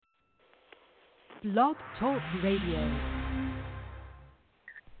Blog Talk Radio.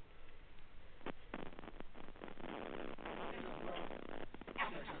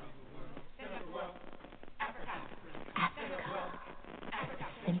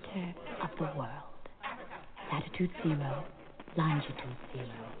 Center of the world. Latitude 0, longitude 0.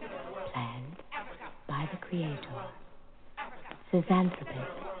 Planned by the Creator. Cisanthrapus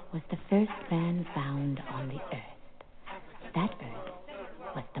was the first man found on the earth. That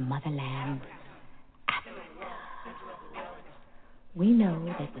earth was the motherland, Africa. We know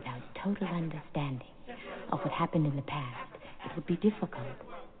that without total understanding of what happened in the past, it would be difficult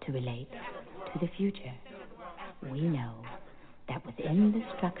to relate to the future. We know that within the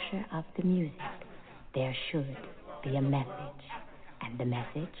structure of the music, there should be a message, and the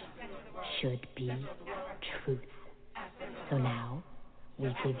message should be truth. So now, we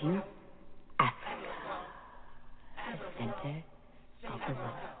give you Africa, the center of the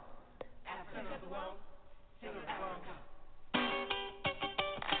world.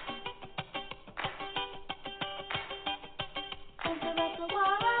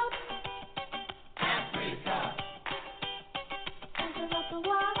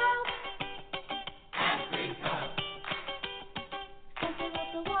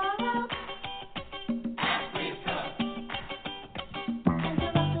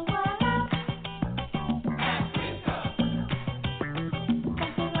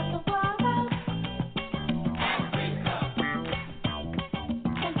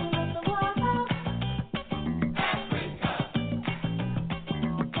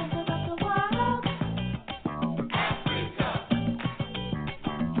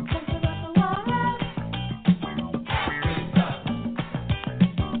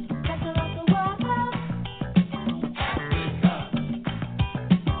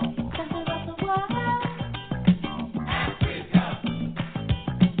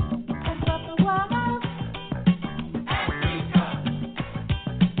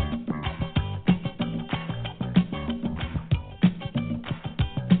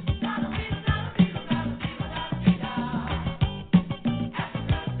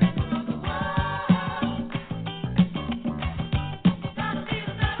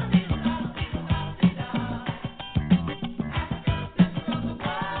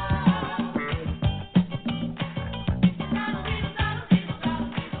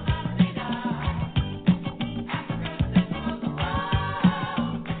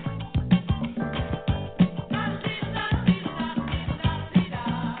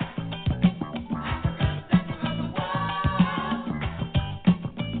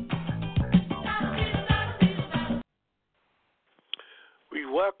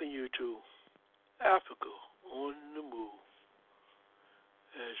 Welcome you to Africa on the Move.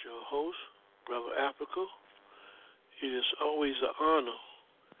 As your host, Brother Africa, it is always an honor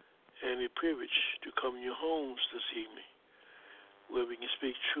and a privilege to come in your homes this evening, where we can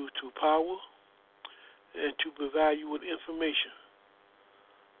speak truth to power and to provide you with information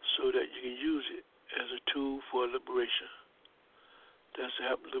so that you can use it as a tool for liberation. That's to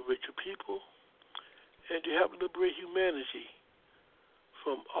help liberate your people and to help liberate humanity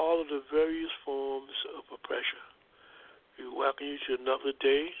from all of the various forms of oppression. We welcome you to another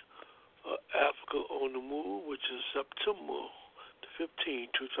day of Africa on the Move, which is September the 15th,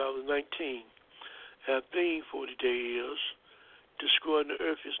 2019. Our theme for today is Destroying the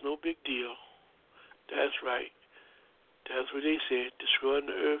Earth is No Big Deal. That's right. That's what they said. Destroying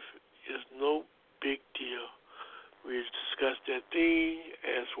the Earth is no big deal. We discussed that theme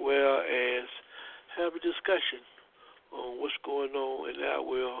as well as have a discussion on what's going on in our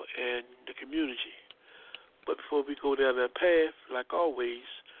world and the community. But before we go down that path, like always,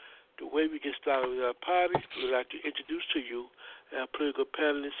 the way we get started with our party, we'd like to introduce to you our political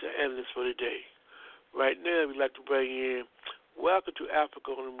panelists and analysts for the day. Right now, we'd like to bring in, welcome to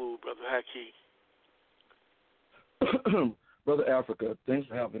Africa on the Move, Brother Haki. Brother Africa, thanks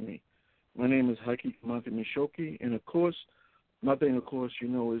for having me. My name is Haki Kamante Mishoki, and of course, my thing, of course,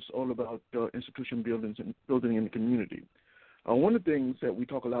 is all about institution buildings and building in the community. One of the things that we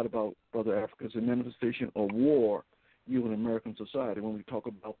talk a lot about, Brother Africa, is the manifestation of war in American society when we talk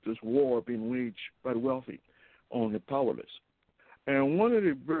about this war being waged by the wealthy on the powerless. And one of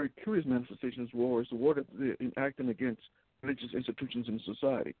the very curious manifestations of war is the war that they're enacting against religious institutions in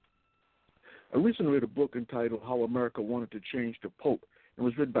society. I recently read a book entitled How America Wanted to Change the Pope. It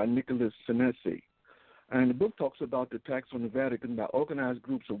was written by Nicholas Senesi. And the book talks about the attacks on the Vatican by organized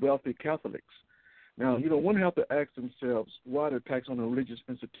groups of wealthy Catholics. Now, one have to ask themselves why the attacks on the religious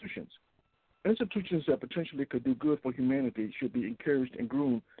institutions. Institutions that potentially could do good for humanity should be encouraged and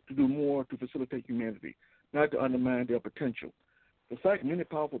groomed to do more to facilitate humanity, not to undermine their potential. The fact many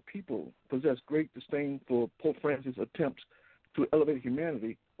powerful people possess great disdain for Pope Francis' attempts to elevate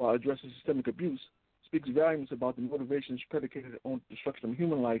humanity while addressing systemic abuse speaks volumes about the motivations predicated on destruction of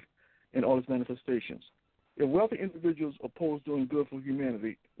human life and all its manifestations. If wealthy individuals oppose doing good for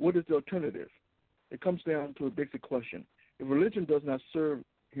humanity, what is the alternative? It comes down to a basic question. If religion does not serve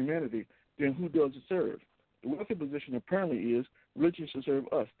humanity, then who does it serve? The wealthy position apparently is religion should serve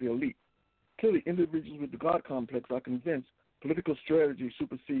us, the elite. Clearly, individuals with the God complex are convinced political strategy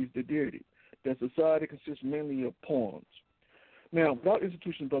supersedes the deity, that society consists mainly of pawns. Now, without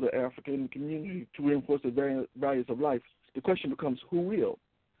institutions, Brother Africa, in the community to reinforce the values of life, the question becomes, who will?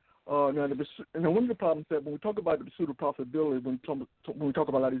 Now, one of the problems that when we talk about the pursuit of profitability, when we talk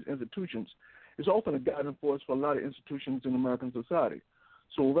about a lot of these institutions, it's often a guiding force for a lot of institutions in American society.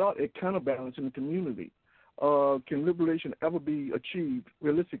 So without a counterbalance in the community, can liberation ever be achieved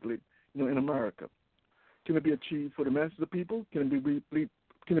realistically, in America? Can it be achieved for the masses of people? Can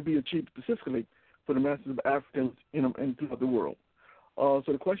it be achieved specifically for the masses of Africans and throughout the world? So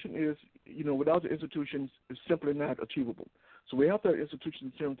the question is, without the institutions, it's simply not achievable. So we have to have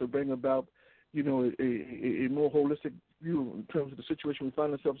institutions in terms of bring about, a more holistic view in terms of the situation we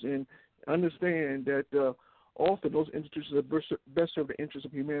find ourselves in. Understand that often those institutions that best serve the interests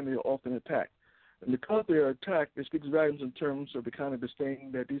of humanity are often attacked. And because they are attacked, it speaks volumes in terms of the kind of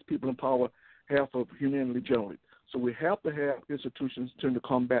disdain that these people in power have of humanity generally. So we have to have institutions to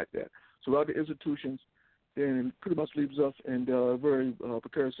combat that. So without the institutions, then it pretty much leaves us in a very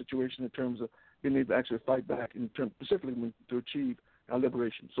precarious situation in terms of being able to actually fight back, specifically to achieve our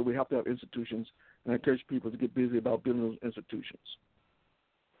liberation. So we have to have institutions, and I encourage people to get busy about building those institutions.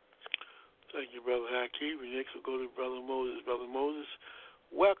 Thank you, Brother Hakeem. Next we'll go to Brother Moses. Brother Moses,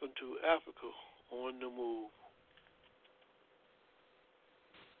 welcome to Africa on the Move.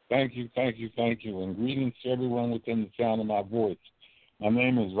 Thank you, and greetings to everyone within the sound of my voice. My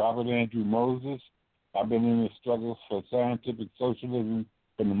name is Robert Andrew Moses. I've been in the struggle for scientific socialism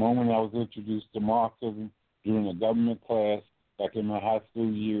from the moment I was introduced to Marxism during a government class back in my high school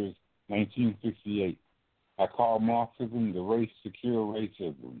years, 1968. I call Marxism the race-secure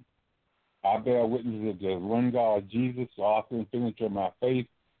racism. I bear witness that there's one God, Jesus, the author and finisher of my faith,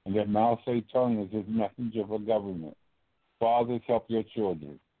 and that Mao Zedong is his messenger for government. Fathers, help your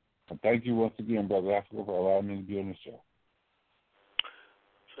children. And thank you once again, Brother Africa, for allowing me to be on the show.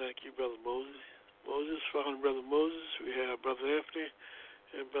 Thank you, Brother Moses. Following Brother Moses, we have Brother Anthony.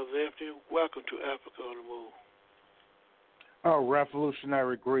 And Brother Anthony, welcome to Africa on the Move.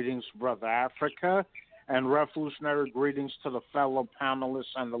 Revolutionary greetings, Brother Africa, and revolutionary greetings to the fellow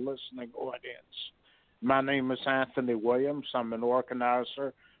panelists and the listening audience. My name is Anthony Williams. I'm an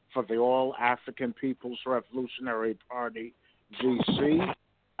organizer for the All African People's Revolutionary Party, GC.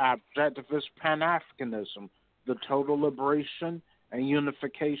 Our objective is Pan-Africanism, the total liberation and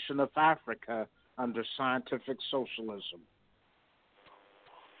unification of Africa under scientific socialism.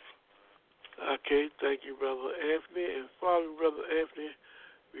 Okay, thank you, Brother Anthony. And following Brother Anthony,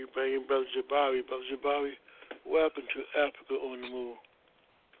 we bring in Brother Jabari. Brother Jabari, welcome to Africa on the Move.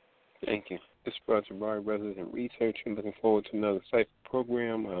 Thank you. This is Brother Jabari, resident researcher. Looking forward to another cycle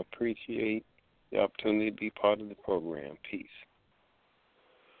program. I appreciate the opportunity to be part of the program. Peace.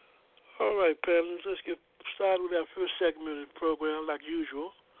 All right, panelists, let's get started with our first segment of the program. Like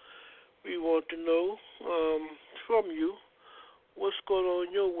usual, we want to know from you what's going on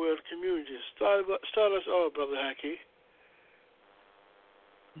in your world community. Start us off, Brother Haki.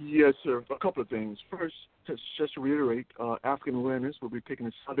 Yes, sir. A couple of things. First, just to reiterate, African Awareness will be taking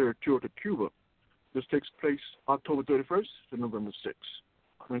a Sunday tour to Cuba. This takes place October 31st to November 6th.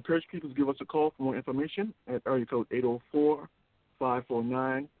 I encourage people to give us a call for more information at area code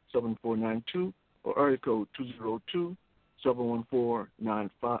 804-549-7492 or area code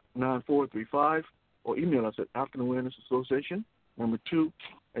 202-714-9435 or email us at African Awareness Association, #2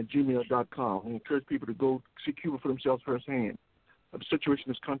 @gmail.com. We encourage people to go see Cuba for themselves firsthand. The situation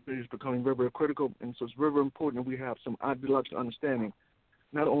in this country is becoming very, very critical, and so it's very, very important that we have some ideological understanding,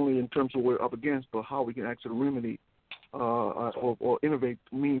 not only in terms of what we're up against, but how we can actually remedy or innovate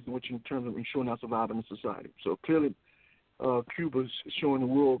means in which in terms of ensuring our survival in society. So clearly, Cuba's showing the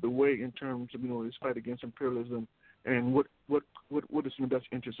world the way in terms of this fight against imperialism and what is in the best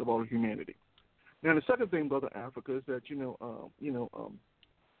interest of all of humanity. Now, the second thing, Brother Africa, is that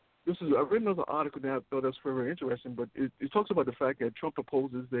I've written another article that I thought was very, very interesting, but it talks about the fact that Trump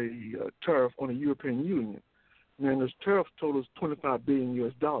proposes a tariff on the European Union. And this tariff totals $25 billion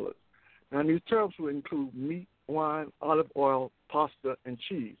US. Now, these tariffs will include meat, wine, olive oil, pasta, and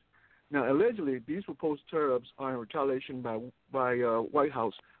cheese. Now, allegedly, these proposed tariffs are in retaliation by White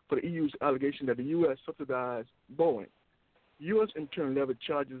House for the EU's allegation that the U.S. subsidized Boeing. U.S. in turn levied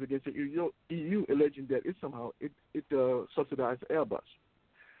charges against the EU alleging that it somehow subsidized Airbus.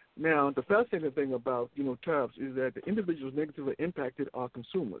 Now, the fascinating thing about tariffs is that the individuals negatively impacted are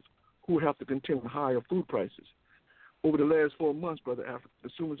consumers who have to contend with higher food prices. Over the last 4 months, Brother Africa,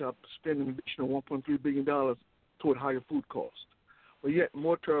 consumers have spent an additional $1.3 billion toward higher food costs. But yet,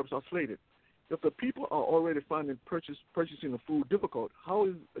 more tariffs are slated. If the people are already finding purchasing the food difficult, how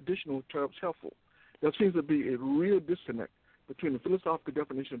is additional tariffs helpful? There seems to be a real disconnect between the philosophical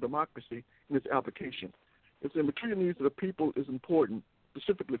definition of democracy and its application. If the material needs of the people is important,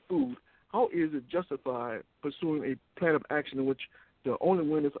 specifically food, how is it justified pursuing a plan of action in which the only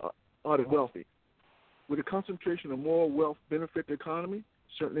winners are the wealthy? Would a concentration of more wealth benefit the economy?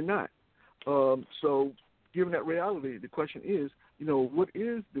 Certainly not. So, given that reality, the question is, what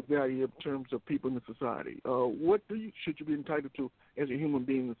is the value in terms of people in the society? What should you be entitled to as a human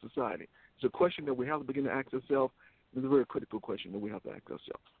being in society? It's a question that we have to begin to ask ourselves. It's a very critical question that we have to ask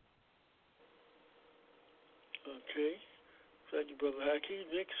ourselves. Okay. Thank you, Brother Haki.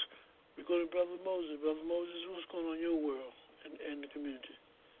 Next, we go to Brother Moses. Brother Moses, what's going on in your world and the community?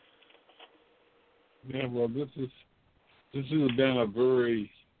 Yeah, well, this has been a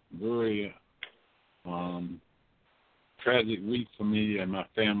very, very tragic week for me and my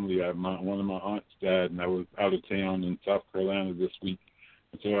family. One of my aunts died, and I was out of town in South Carolina this week.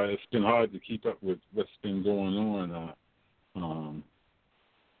 And so it's been hard to keep up with what's been going on.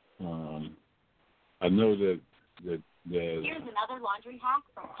 I know that there's... Here's another laundry hack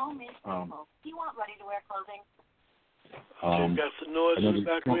from Homemade Simple. Do you want ready-to-wear clothing? You got some noise in the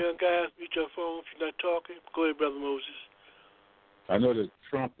background, guys. Mute your phone if you're not talking. Go ahead, Brother Moses. I know that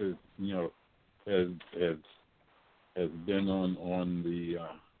Trump is, has been on the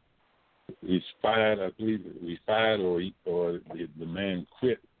he's fired. I believe he fired or the man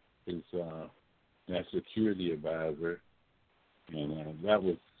quit his national security advisor, and that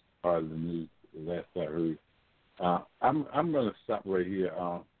was part of the news last I heard. I'm going to stop right here.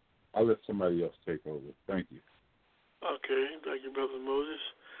 I'll let somebody else take over. Thank you. Okay, thank you, Brother Moses.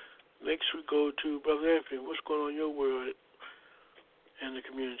 Next we go to Brother Anthony. What's going on in your world and the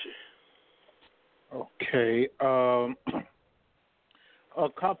community? Okay, a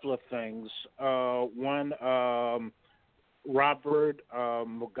couple of things. One, Robert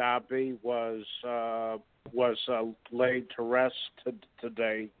Mugabe was laid to rest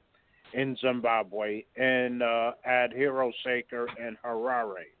today in Zimbabwe and at Hirosaka in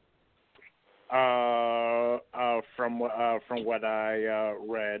Harare. From what I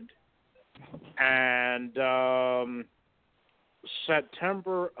read, and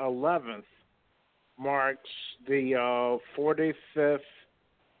September 11th marks the 46th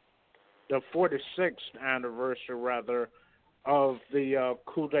anniversary, rather, of the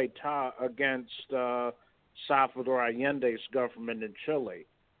coup d'état against Salvador Allende's government in Chile,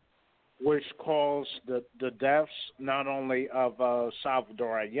 which caused the deaths not only of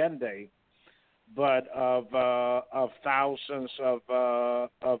Salvador Allende, but of thousands of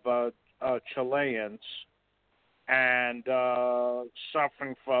Chileans, and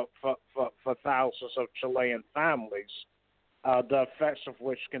suffering for thousands of Chilean families, the effects of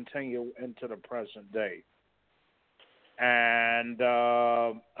which continue into the present day. And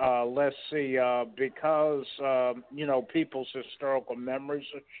let's see, because people's historical memories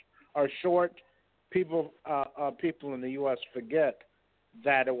are short, people in the U.S. forget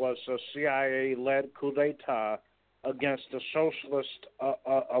that it was a CIA-led coup d'état against the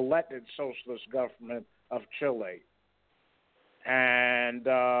elected socialist government of Chile. And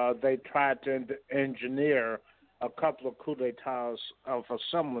they tried to engineer a couple of coup d'états of a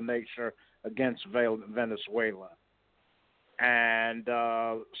similar nature against Venezuela. And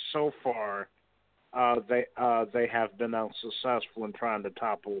so far, they have been unsuccessful in trying to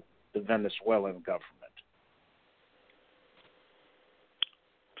topple the Venezuelan government.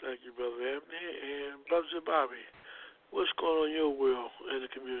 Thank you, Brother Anthony. And Brother Bobby, what's going on in your world and the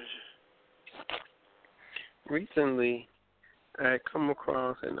community? Recently, I had come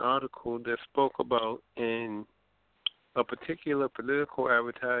across an article that spoke about in a particular political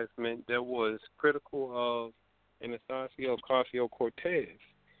advertisement that was critical of Anastasio Ocasio-Cortez.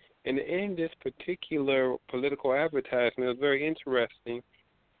 And in this particular political advertisement, it was very interesting.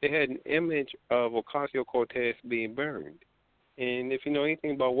 They had an image of Ocasio-Cortez being burned. And if you know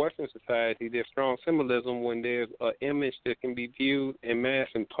anything about Western society, there's strong symbolism when there's an image that can be viewed en masse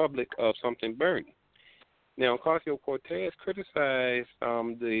in public of something burning. Now, Ocasio-Cortez criticized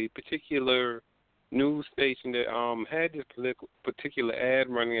the particular news station that had this particular ad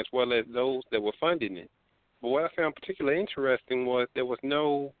running, as well as those that were funding it. But what I found particularly interesting was there was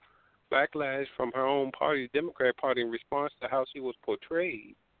no backlash from her own party, the Democrat Party, in response to how she was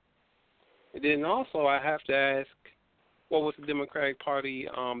portrayed. And then also I have to ask, what was the Democratic Party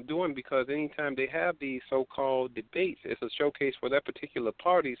doing? Because anytime they have these so-called debates, it's a showcase for that particular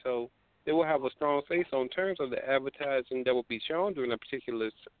party, so they will have a strong say-so in terms of the advertising that will be shown during a particular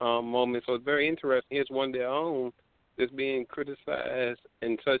moment. So it's very interesting. Here's one of their own that's being criticized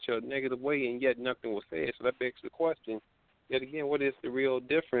in such a negative way, and yet nothing was said. So that begs the question, yet again, what is the real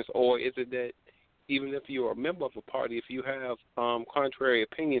difference? Or is it that even if you're a member of a party, if you have contrary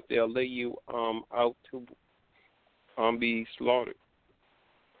opinions, they'll lay you out to be slaughtered?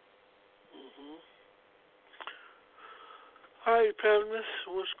 All right, panelists,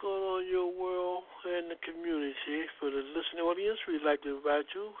 what's going on in your world and the community? For the listening audience, we'd like to invite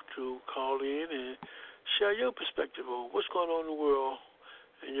you to call in and share your perspective on what's going on in the world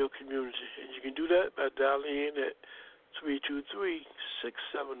and your community. And you can do that by dialing in at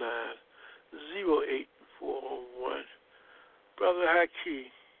 323-679-0841. Brother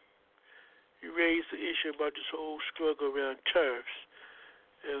Haki, you raised the issue about this whole struggle around tariffs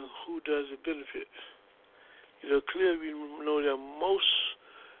and who does it benefit. Clearly we know that most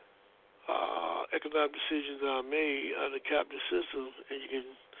economic decisions are made under the capitalist system, and you can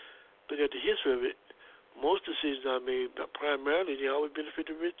look at the history of it. Most decisions are made, but primarily they always benefit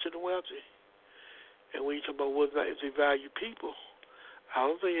the rich and the wealthy. And when you talk about whether or not if they value people, I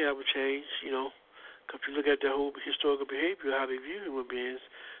don't think it ever changed, because if you look at the whole historical behavior, how they view human beings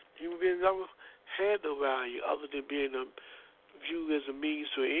never had no value other than being viewed as a means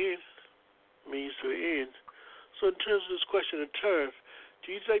to an end. So in terms of this question of tariff, do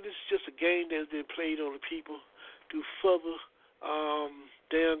you think this is just a game that's been played on the people to further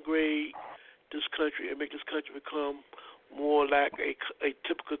downgrade this country and make this country become more like a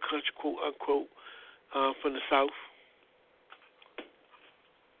typical country, quote unquote, from the South?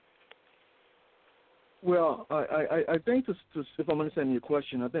 Well, I think, if I'm understanding your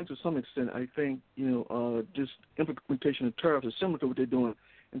question, I think to some extent, I think, just implementation of tariffs is similar to what they're doing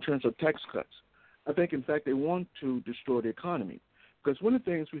in terms of tax cuts. I think, in fact, they want to destroy the economy. Because one of the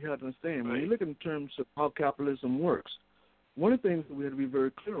things we have to understand, when you look in terms of how capitalism works, one of the things that we have to be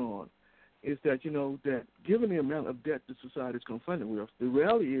very clear on is that, that given the amount of debt the society is confronted with, the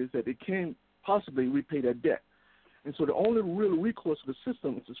reality is that it can't possibly repay that debt. And so the only real recourse of the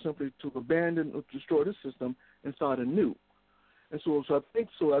system is to simply to abandon or destroy the system and start anew. And so I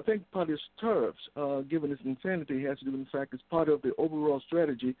think part of this tariffs, given its insanity, has to do with the fact it's part of the overall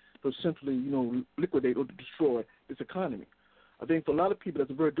strategy to essentially, liquidate or to destroy this economy. I think for a lot of people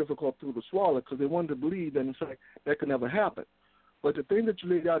that's a very difficult pill to swallow because they want to believe that, in fact, that could never happen. But the thing that you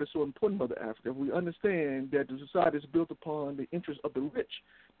laid out is so important, Mother Africa. We understand that the society is built upon the interests of the rich.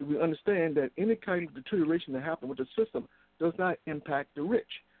 We understand that any kind of deterioration that happens with the system does not impact the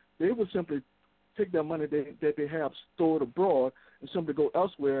rich. They will simply take that money that they have stored abroad and simply go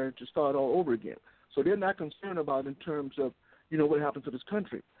elsewhere to start all over again. So they're not concerned about in terms of, what happens to this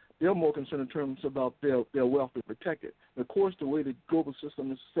country. They're more concerned in terms about their wealth being protected. And of course, the way the global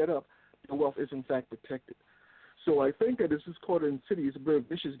system is set up, their wealth is in fact protected. So I think that this is called in city. It's a very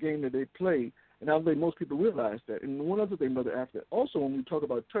vicious game that they play, and I don't think most people realize that. And one other thing, Mother Africa, also when we talk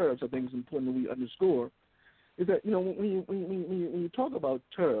about tariffs, I think it's important that we underscore is that when you talk about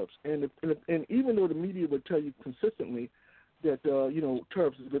tariffs, and even though the media would tell you consistently that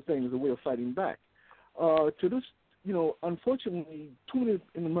tariffs is a good thing, is a way of fighting back, to this, unfortunately, too many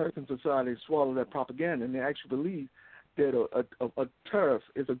in American society swallow that propaganda, and they actually believe that a tariff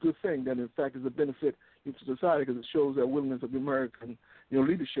is a good thing, that in fact is a benefit to society because it shows that willingness of the American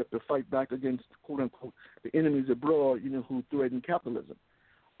leadership to fight back against, quote unquote, the enemies abroad, who threaten capitalism.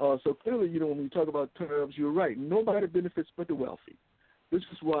 So clearly, when we talk about tariffs, you're right. Nobody benefits but the wealthy. This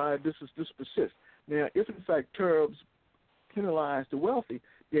is why this persists. Now, if in fact tariffs penalize the wealthy,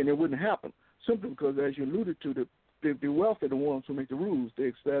 then it wouldn't happen. Simply because, as you alluded to, the wealthy are the ones who make the rules. They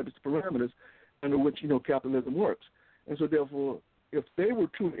establish the parameters under which capitalism works. And so, therefore, if they were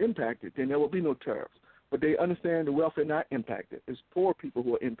truly impacted, then there would be no tariffs. But they understand the wealthy are not impacted. It's poor people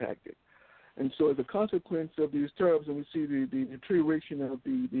who are impacted. And so as a consequence of these tariffs, and we see the deterioration of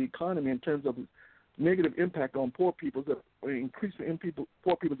the economy in terms of negative impact on poor people, increasing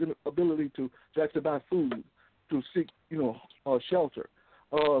poor people's ability to actually buy food, to seek, shelter,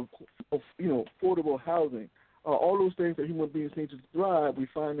 affordable housing, all those things that human beings need to thrive, we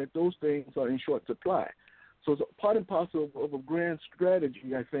find that those things are in short supply. So it's part and parcel of a grand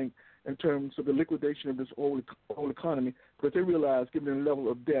strategy, I think, in terms of the liquidation of this old economy, because they realize, given the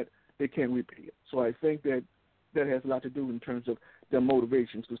level of debt, they can't repay it. So I think that has a lot to do in terms of their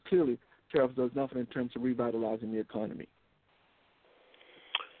motivations, because clearly tariffs does nothing in terms of revitalizing the economy.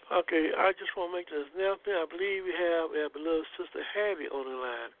 Okay, I just want to make this announcement. I believe we have our beloved Sister Hattie on the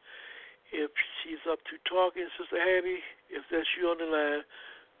line. If she's up to talking, Sister Hattie, if that's you on the line,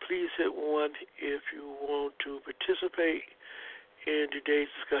 please hit 1. If you want to participate in today's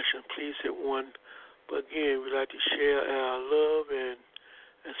discussion, please hit 1. But again, we'd like to share our love and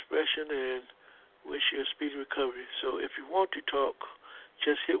expression and wish you a speedy recovery. So if you want to talk,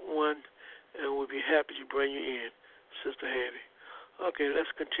 just hit 1, and we'll be happy to bring you in, Sister Hattie. Okay, let's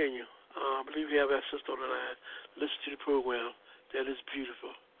continue. I believe we have our sister on the line. Listen to the program. That is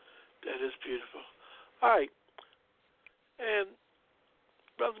beautiful. That is beautiful. All right. And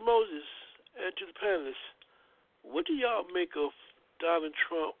Brother Moses, and to the panelists, what do y'all make of Donald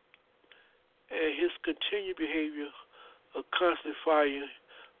Trump and his continued behavior of constantly hiring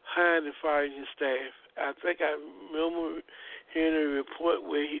and firing his staff? I think I remember hearing a report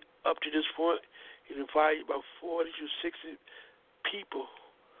where he, up to this point, he fired about 40 to 60 people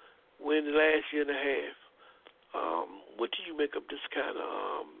within the last year and a half. What do you make of this kind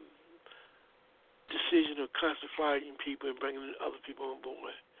of decision of constantly firing people and bringing other people on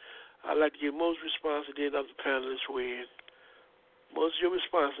board? I'd like to give most response and then other panelists weigh in. Most of your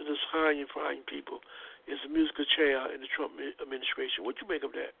response to this hiring and firing people is a musical chair in the Trump administration. What do you make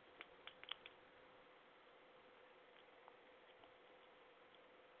of that?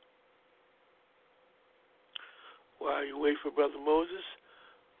 While you wait for Brother Moses,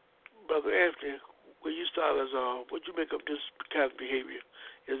 Brother Anthony, where you start us off, what do you make of this kind of behavior?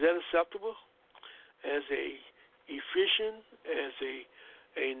 Is that acceptable as a efficient, as a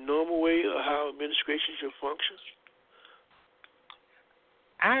normal way of how administration should function?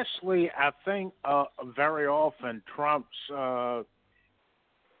 Actually, I think very often Trump's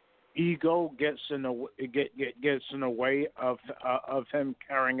ego gets in the way of him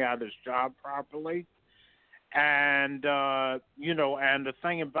carrying out his job properly. And and the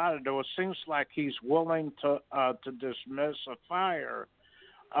thing about it, though, it seems like he's willing to dismiss or fire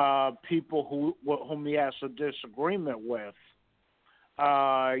people whom he has a disagreement with.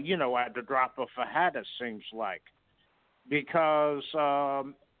 At the drop of a hat, it seems like, because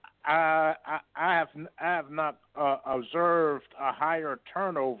I have not observed a higher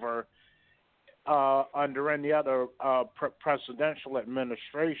turnover under any other presidential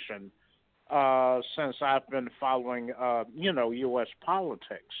administration. Since I've been following, U.S.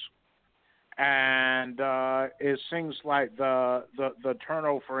 politics, and it seems like the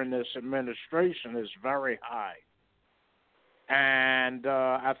turnover in this administration is very high, and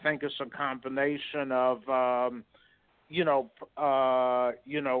I think it's a combination of,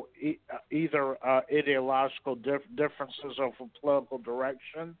 either ideological differences of a political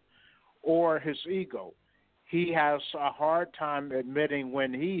direction or his ego. He has a hard time admitting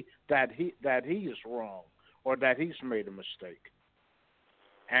that he is wrong or that he's made a mistake,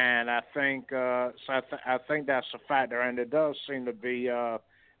 and I think I think that's a factor. And it does seem to be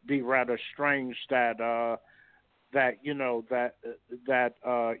rather strange that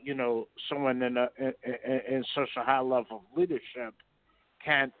someone in such a high level of leadership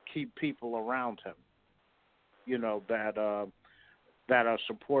can't keep people around him, that are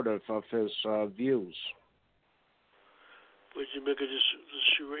supportive of his views. But you make a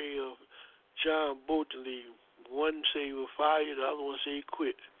charade of John Bolton leaving. One say he was fired, the other one say he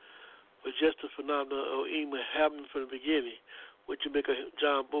quit. But just the phenomenon of England happening from the beginning, what you make of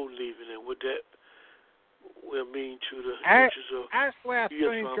John Bolton leaving, and what that will mean to the futures of U.S.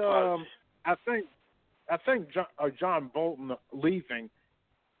 policy? I think John Bolton leaving,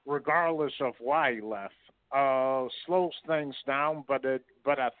 regardless of why he left, slows things down. But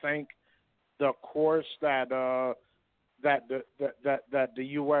I think the course that the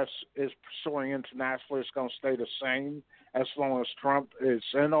U.S. is pursuing internationally is going to stay the same as long as Trump is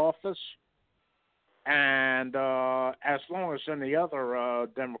in office, and as long as any other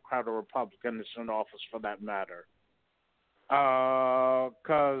Democrat or Republican is in office, for that matter.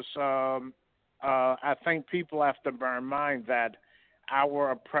 Because I think people have to bear in mind that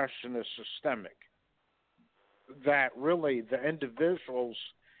our oppression is systemic, that really the individuals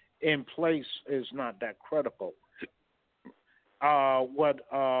in place is not that critical. What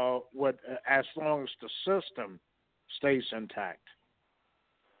as long as the system stays intact,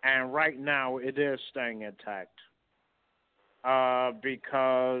 and right now it is staying intact,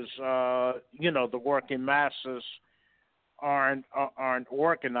 because the working masses aren't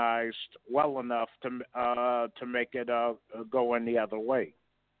organized well enough to make it go any other way.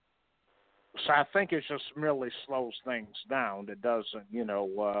 So I think it just merely slows things down. It doesn't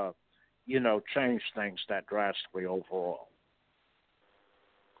change things that drastically overall.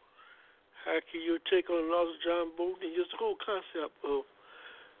 How can you take on the loss of John Bolton and just the whole concept of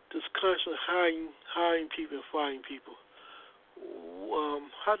this constant hiring people and firing people.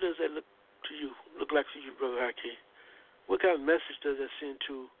 How does that look like to you, Brother Haki? What kind of message does that send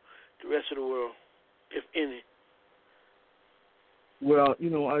to the rest of the world, if any? Well,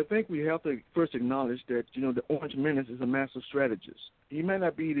 I think we have to first acknowledge that, the Orange Menace is a master strategist. He may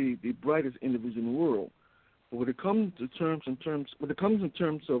not be the brightest individual in the world, but when it comes in terms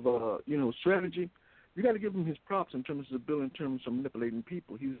of strategy, you got to give him his props in terms of in terms of manipulating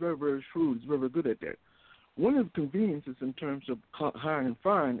people. He's very, very shrewd. He's very, very good at that. One of the conveniences in terms of hiring and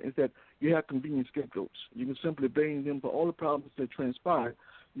firing is that you have convenient scapegoats. You can simply blame them for all the problems that transpired.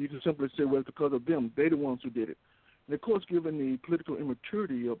 You can simply say, well, it's because of them. They're the ones who did it. And, of course, given the political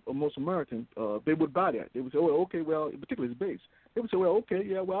immaturity of most Americans, they would buy that. They would say, oh, okay, well, particularly his base. They would say, well, okay,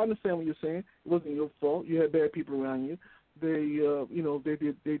 yeah, well, I understand what you're saying. It wasn't your fault. You had bad people around you. They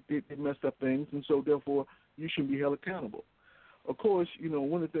messed up things, and so, therefore, you shouldn't be held accountable. Of course,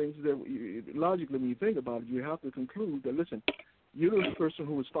 one of the things that logically, when you think about it, you have to conclude that, listen, you're the person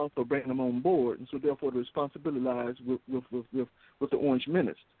who is responsible for bringing them on board, and so therefore the responsibility lies with the Orange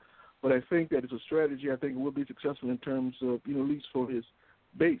Menace. But I think that it's a strategy. I think it will be successful in terms of, at least for his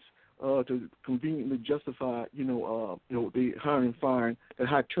base, to conveniently justify, the hiring and firing, that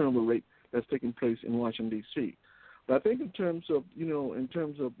high turnover rate that's taking place in Washington, D.C. But I think in terms of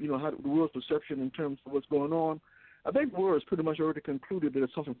how the world's perception in terms of what's going on, I think the world has pretty much already concluded that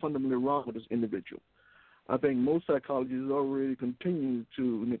there's something fundamentally wrong with this individual. I think most psychologists already continue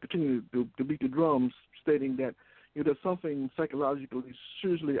to beat the drums, stating that there's something psychologically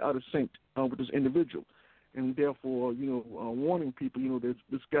seriously out of sync with this individual, and therefore, warning people, that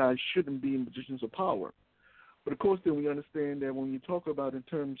this guy shouldn't be in positions of power. But of course, then we understand that when you talk about in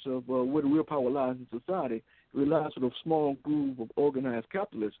terms of where the real power lies in society, it relies on a small group of organized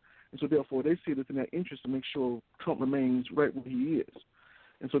capitalists, and so therefore they see it in their interest to make sure Trump remains right where he is.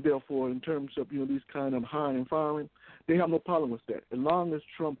 And so therefore, in terms of these kind of hiring and firing, they have no problem with that. As long as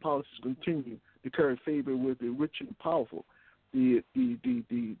Trump policies continue to carry favor with the rich and powerful, the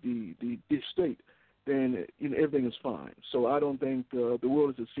state, then everything is fine. So I don't think the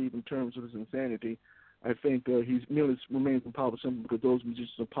world is deceived in terms of his insanity. I think he merely remains in power simply because those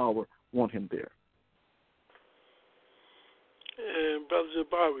musicians of power want him there. And Brother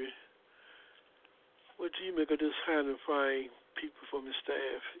Jabari, what do you make of this hiring and firing people from his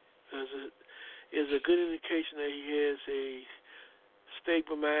staff? Is it a good indication that he has a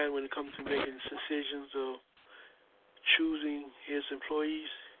stable mind when it comes to making decisions or choosing his employees?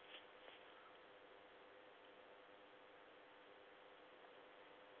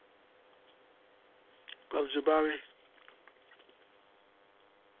 Brother Jabari?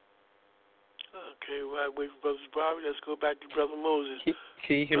 Okay, well, wait for Brother Jabari. Let's go back to Brother Moses.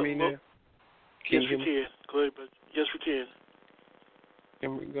 Can you hear me now? Yes, we can. Go ahead, brother. Yes, we can.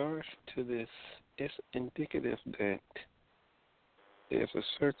 In regards to this, it's indicative that there's a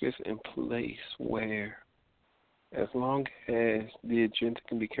circus in place where as long as the agenda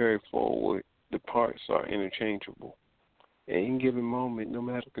can be carried forward, the parts are interchangeable. At any given moment, no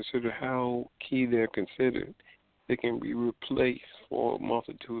matter consider how key they're considered, they can be replaced for a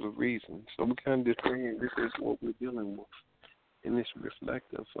multitude of reasons. So we kind of saying this is what we're dealing with, and it's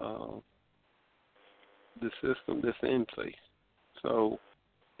reflective of the system that's in place. So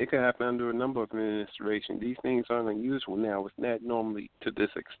it could happen under a number of administrations. These things aren't unusual now. It's not normally to this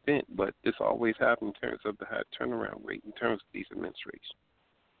extent, but this always happens in terms of the high turnaround rate in terms of these administrations.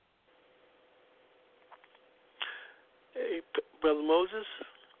 Hey, Brother Moses,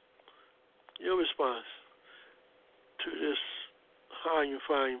 your response to this hiring and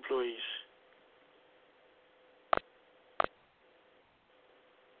firing employees?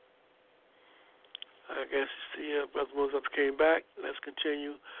 I guess Brother Moses came back. Let's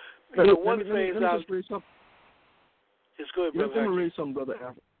continue. Let me raise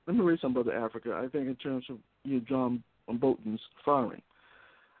some, Brother Africa. I think in terms of John Bolton's firing,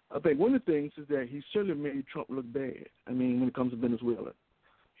 I think one of the things is that he certainly made Trump look bad. I mean, when it comes to Venezuela,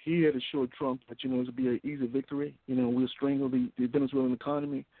 he had assured Trump that it would be an easy victory. We'll strangle the Venezuelan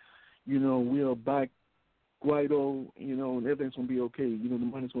economy. We'll back Guaido. And everything's going to be okay. The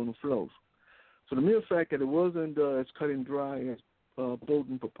money's going to flow. So the mere fact that it wasn't as cut and dry as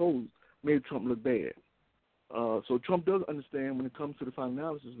Bolton proposed made Trump look bad. So Trump does understand when it comes to the final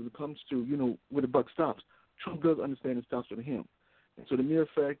analysis, when it comes to, where the buck stops, Trump does understand it stops with him. And so the mere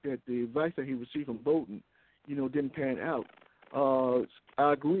fact that the advice that he received from Bolton, didn't pan out,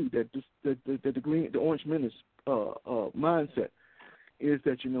 I agree that the Orange Menace mindset is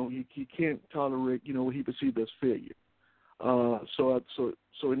that, he can't tolerate, what he perceived as failure. So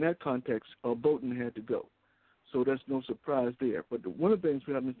in that context, Bolton had to go. So there's no surprise there. But one of the things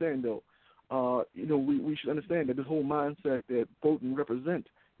we have to understand, though, we should understand that this whole mindset that voting represent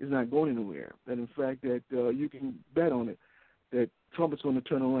is not going anywhere. That in fact that you can bet on it that Trump is going to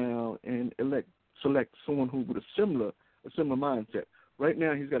turn around and select someone who with a similar mindset. Right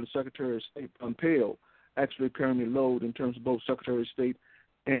now, he's got a Secretary of State Pompeo actually carrying the load in terms of both Secretary of State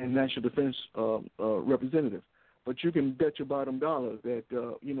and National Defense representative. But you can bet your bottom dollar that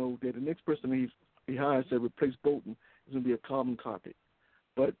that the next person he hires to replace Bolton is going to be a carbon copy.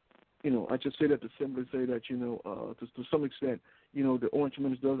 But I just say that to simply say that to some extent, the Orange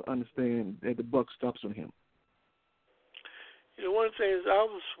Minister does understand that the buck stops on him. One of the things I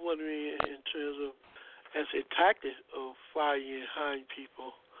was wondering in terms of as a tactic of firing and hiring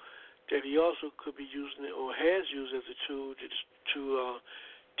people, that he also could be using it or has used as a tool to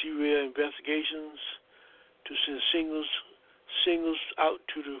derail investigations, to send singles out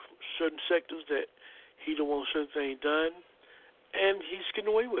to the certain sectors that he don't want certain things done, and he's getting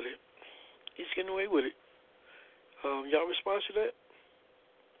away with it. Y'all respond to that?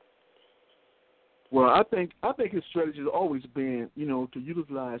 Well, I think his strategy has always been, to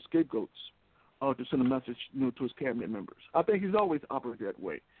utilize scapegoats to send a message, to his cabinet members. I think he's always operated that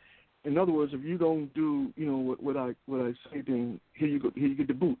way. In other words, if you don't do, what I say, then here you get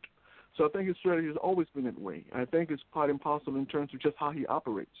the boot. So I think his strategy has always been that way. I think it's part and parcel in terms of just how he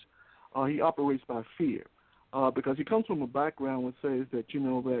operates. He operates by fear, because he comes from a background that says that in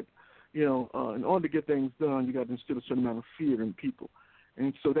order to get things done, you got to instill a certain amount of fear in people.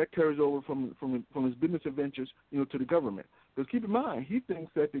 And so that carries over from his business adventures, to the government. Because keep in mind, he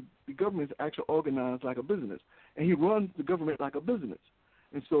thinks that the government is actually organized like a business, and he runs the government like a business.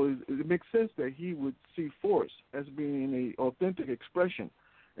 And so it makes sense that he would see force as being an authentic expression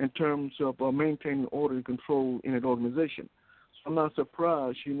in terms of maintaining order and control in an organization. So I'm not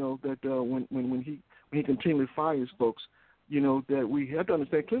surprised, that when he continually fires folks, that we have to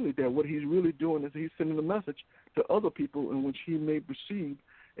understand clearly that what he's really doing is he's sending a message to other people in which he may perceive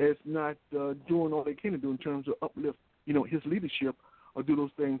as not doing all they can do in terms of uplift, his leadership or do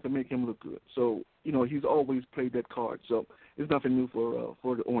those things to make him look good. So, he's always played that card. So it's nothing new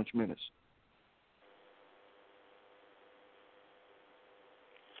for the Orange Menace.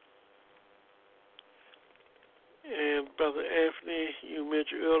 And Brother Anthony, you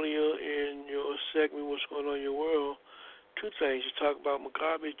mentioned earlier in your segment, What's Going On in Your World, two things. You talk about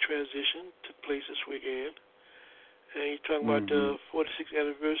Mugabe transition took place this weekend, and you talk about the 46th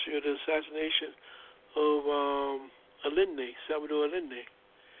anniversary of the assassination of Salvador Allende.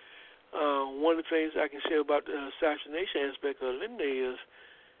 One of the things I can say about the assassination aspect of Allende is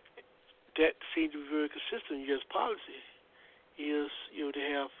that seems to be very consistent in U.S. policy, is to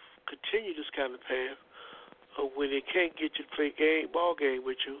have continued this kind of path of when they can't get you to play ball game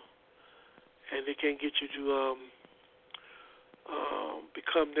with you, and they can't get you to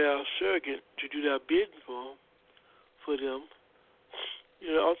become their surrogate to do their bidding for them.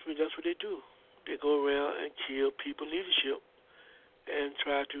 Ultimately that's what they do. They go around and kill people leadership and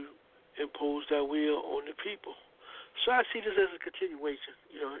try to impose their will on the people. So I see this as a continuation,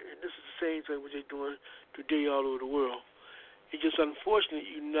 and this is the same thing what they're doing today all over the world. It's just unfortunate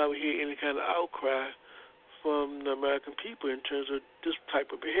you never hear any kind of outcry from the American people in terms of this type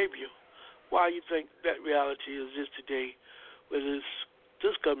of behavior. Why you think that reality exists today, where this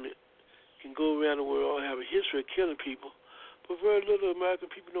government can go around the world and have a history of killing people, but very little American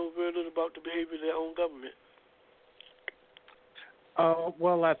people know very little about the behavior of their own government?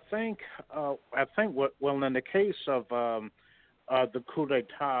 Well, I think in the case of the coup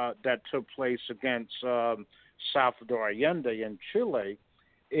d'état that took place against Salvador Allende in Chile,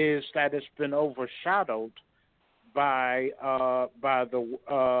 is that it's been overshadowed by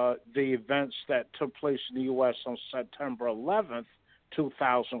the events that took place in the U.S. on September 11th,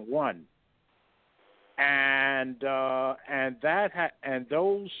 2001, and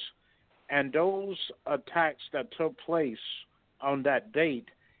those attacks that took place on that date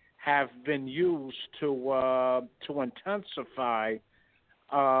have been used to intensify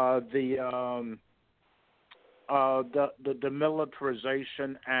the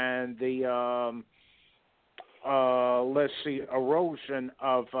militarization and the erosion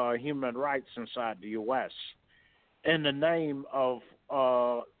of human rights inside the U.S. in the name of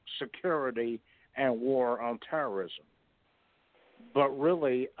security and war on terrorism. But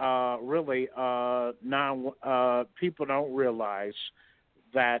really, now people don't realize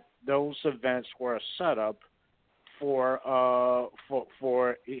that those events were a setup for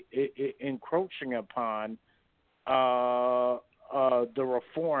encroaching upon the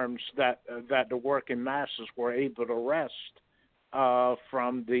reforms that the working masses were able to wrest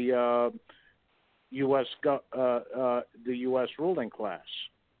from the the U.S. ruling class.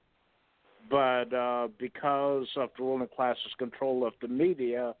 But because of the ruling class's control of the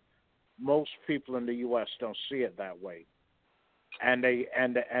media, most people in the U.S. don't see it that way, and they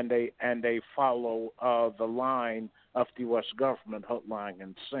follow the line of the U.S. government, hook, line,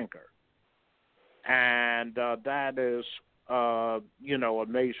 and sinker, and that is a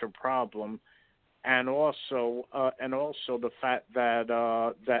major problem. And also the fact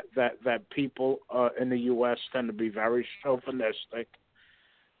that people in the U.S. tend to be very chauvinistic,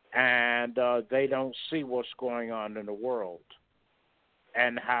 and they don't see what's going on in the world,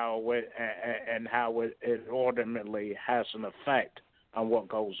 and how it ultimately has an effect on what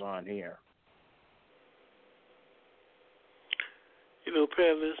goes on here.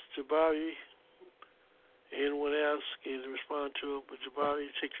 Panelists, Jabari, anyone else can respond to it, but Jabari,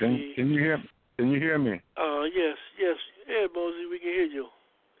 take the lead. Can you hear me? Yes. Yeah, Mosey, we can hear you.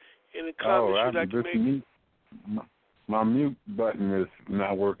 Any comments you'd like to make? My mute button is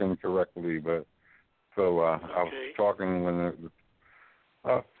not working correctly, but so I was talking when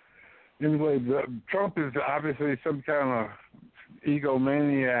it. Anyway, Trump is obviously some kind of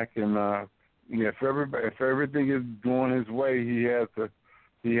egomaniac, and if everything is going his way, he has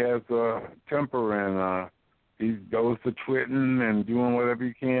a temper, and he goes to twitting and doing whatever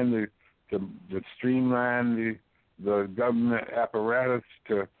he can to streamline the government apparatus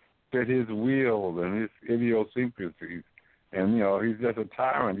to fit his will and his idiosyncrasies. And, he's just a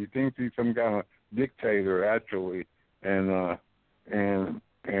tyrant. He thinks he's some kind of dictator, actually. And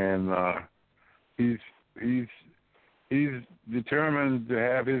he's determined to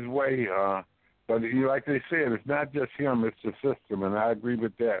have his way. But like they said, it's not just him, it's the system. And I agree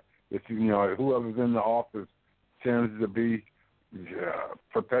with that. It's, whoever's in the office tends to be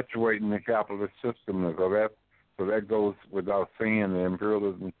perpetuating the capitalist system. So that goes without saying. The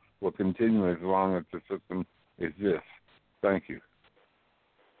imperialism will continue as long as the system exists. Thank you.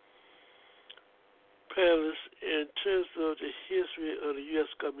 Panelists, in terms of the history of the U.S.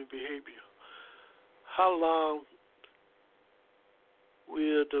 government behavior, how long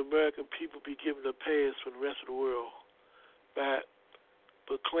will the American people be given a pass from the rest of the world by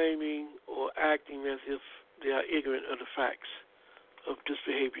proclaiming or acting as if they are ignorant of the facts of this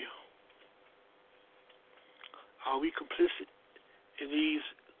behavior? Are we complicit in these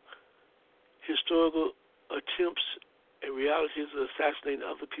historical attempts and realities of assassinating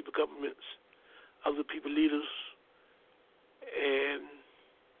other people, governments, other people, leaders, and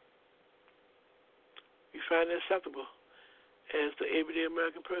we find that acceptable as the everyday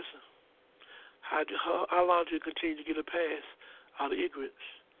American person? How long do you continue to get a pass out of ignorance?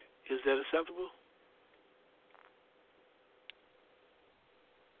 Is that acceptable?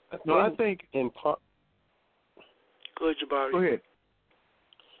 I think in part. Go ahead, Jabari. Go ahead.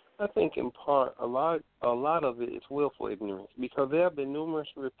 I think in part a lot of it is willful ignorance, because there have been numerous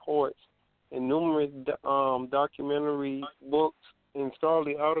reports and numerous documentary books and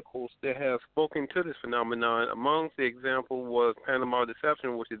scholarly articles that have spoken to this phenomenon. Amongst the example was Panama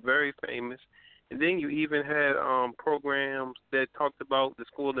Deception, which is very famous. And then you even had programs that talked about the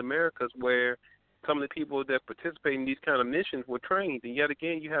School of the Americas, where some of the people that participate in these kind of missions were trained. And yet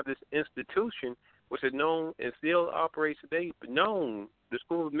again, you have this institution which is known and still operates today, but the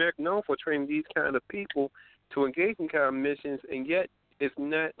School of America, known for training these kind of people to engage in kind of missions, and yet it's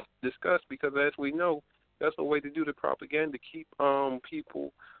not discussed, because as we know, that's a way to do the propaganda, keep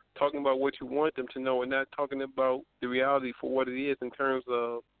people talking about what you want them to know and not talking about the reality for what it is in terms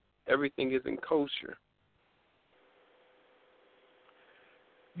of everything isn't kosher.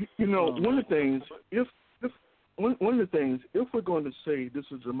 One of the things, if we're going to say this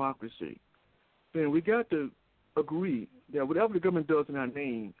is democracy, then we got to agree that whatever the government does in our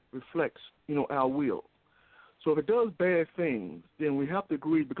name reflects, our will. So if it does bad things, then we have to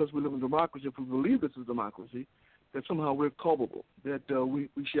agree, because we live in democracy, if we believe this is democracy, that somehow we're culpable, that we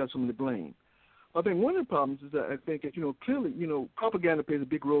should have some of the blame. I think one of the problems is that I think that, clearly, propaganda plays a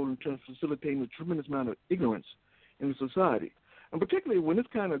big role in terms of facilitating a tremendous amount of ignorance in the society. And particularly when this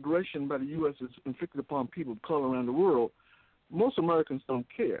kind of aggression by the U.S. is inflicted upon people of color around the world, most Americans don't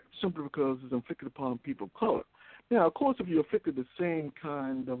care, simply because it's inflicted upon people of color. Now, of course, if you inflicted the same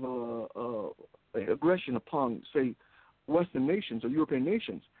kind of aggression upon, say, Western nations or European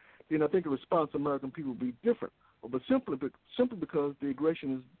nations, then I think the response of American people would be different. But simply because the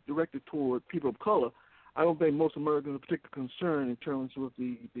aggression is directed toward people of color, I don't think most Americans are particularly concerned in terms of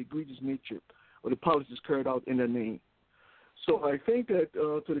the egregious nature or the policies carried out in their name. So I think that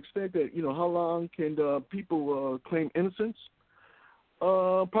to the extent that, how long can people claim innocence?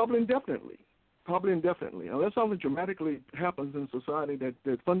 Probably indefinitely. probably indefinitely. Unless something dramatically happens in society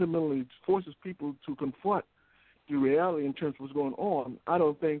that fundamentally forces people to confront the reality in terms of what's going on, I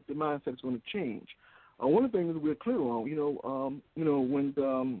don't think the mindset is going to change. One of the things we're clear on,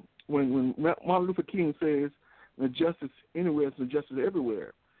 when Martin Luther King says that justice anywhere is justice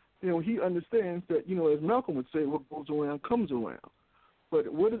everywhere, he understands that, as Malcolm would say, what goes around comes around.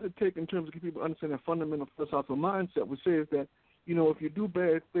 But what does it take in terms of getting people to understand that fundamental philosophical mindset, which says that, if you do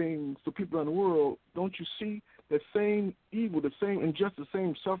bad things to people around the world, don't you see that same evil, the same injustice, the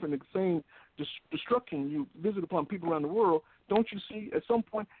same suffering, the same destruction you visit upon people around the world? Don't you see at some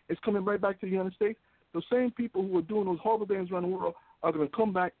point it's coming right back to the United States? Those same people who are doing those horrible things around the world are going to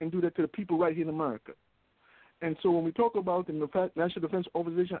come back and do that to the people right here in America. And so when we talk about the National Defense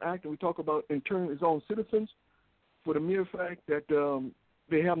Authorization Act, and we talk about interning its own citizens for the mere fact that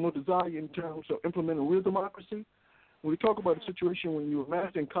they have no desire in terms of implementing real democracy, when we talk about a situation when you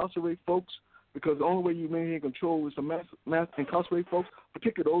mass incarcerate folks, because the only way you maintain control is to mass incarcerate folks,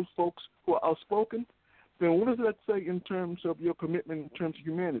 particularly those folks who are outspoken, then what does that say in terms of your commitment in terms of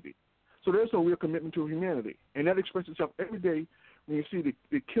humanity? So there's no real commitment to humanity. And that expresses itself every day when you see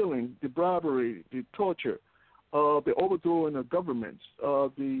the killing, the bribery, the torture, the overthrowing of governments,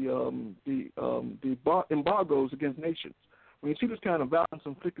 the embargoes against nations. When you see this kind of violence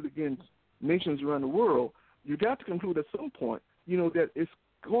inflicted against nations around the world, you got to conclude at some point, that it's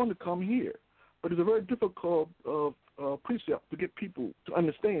going to come here. But it's a very difficult precept to get people to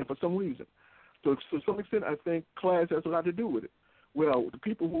understand for some reason. So to some extent, I think class has a lot to do with it. Well, the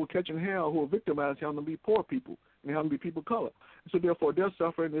people who are catching hell, who are victimized, happen to be poor people, and they happen to be people of color. So therefore, their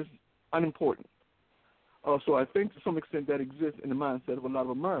suffering is unimportant. So I think to some extent that exists in the mindset of a lot of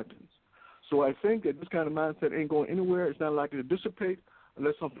Americans. So I think that this kind of mindset ain't going anywhere. It's not likely to dissipate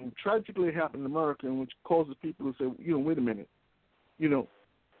unless something tragically happens in America, in which causes people to say, wait a minute,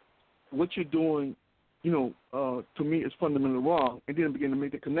 what you're doing, to me is fundamentally wrong, and then begin to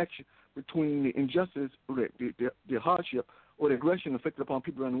make the connection between the injustice, or the hardship, or the aggression affected upon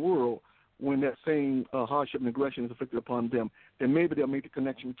people around the world, when that same hardship and aggression is affected upon them. Then maybe they'll make the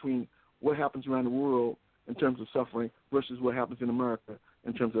connection between what happens around the world in terms of suffering versus what happens in America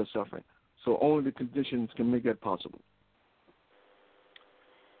in terms of suffering. So only the conditions can make that possible.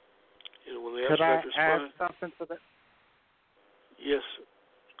 Could I add something to that? Yes.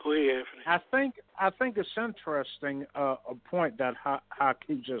 Go ahead, Anthony. I think it's interesting a point that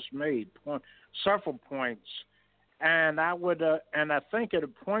Haki just made. Several points, and I think it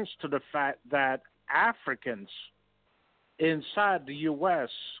points to the fact that Africans inside the U.S.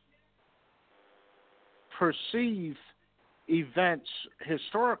 perceive events,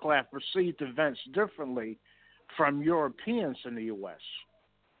 historically have perceived events differently from Europeans in the U.S.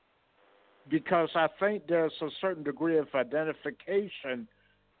 because I think there's a certain degree of identification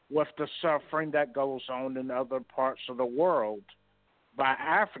with the suffering that goes on in other parts of the world by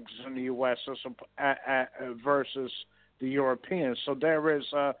Africans in the U.S. versus the Europeans. So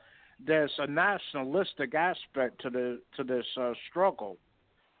there's a nationalistic aspect to this struggle,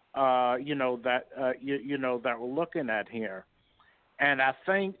 that we're looking at here, and I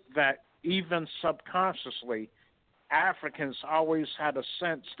think that even subconsciously, Africans always had a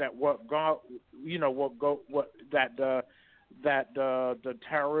sense that the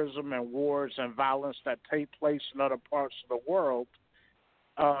terrorism and wars and violence that take place in other parts of the world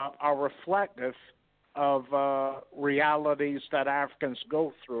are reflective of realities that Africans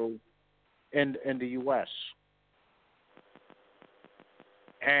go through in the U.S.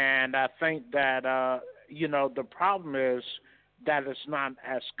 And I think that the problem is that it's not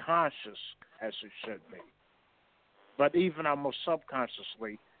as conscious as it should be. But even almost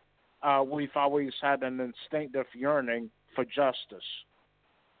subconsciously, we've always had an instinctive yearning for justice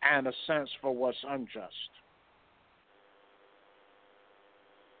and a sense for what's unjust.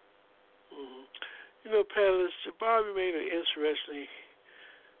 Mm-hmm. Panelists, Bobby made an interesting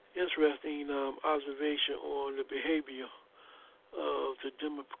observation on the behavior of the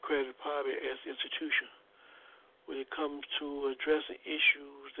Democratic Party as an institution when it comes to addressing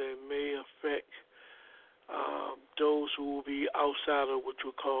issues that may affect those who will be outside of what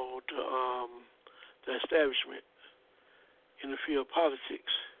you call the establishment in the field of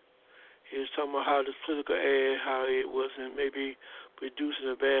politics. He was talking about how this political ad, how it wasn't maybe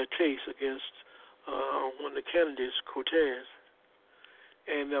producing a bad taste against one of the candidates, Cortez,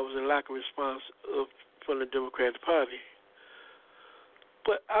 and that was a lack of response from the Democratic Party.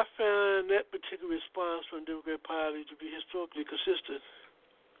 But I found that particular response from the Democratic Party to be historically consistent,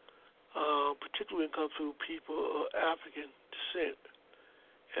 particularly when it comes to people of African descent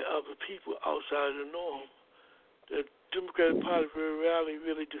and other people outside of the norm. The Democratic Party very rarely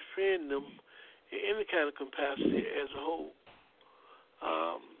really defend them in any kind of capacity as a whole.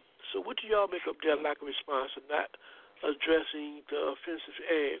 So what do y'all make up their lack of response and not addressing the offensive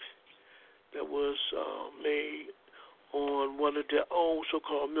act that was made on one of their own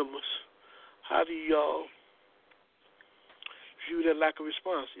so-called members? How do y'all view that lack of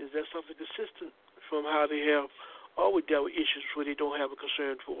response? Is that something consistent from how they have always dealt with issues where they don't have a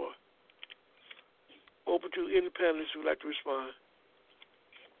concern for? Open to any panelists who would like to respond.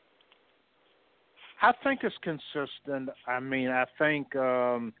 I think it's consistent. I mean, I think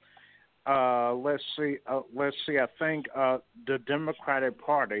let's see. I think the Democratic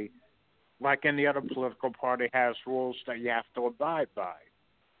Party, like any other political party, has rules that you have to abide by,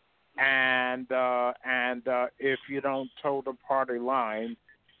 and if you don't toe the party line,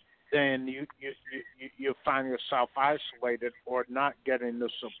 then you find yourself isolated or not getting the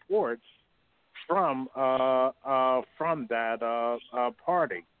support from that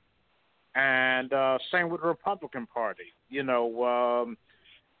party. And same with the Republican Party. The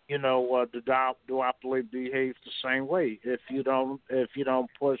duopoly behaves the same way. If you don't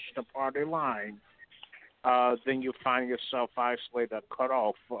push the party line, then you find yourself isolated, cut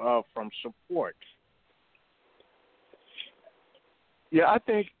off from support. I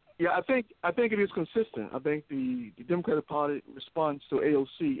think it is consistent. I think the Democratic Party response to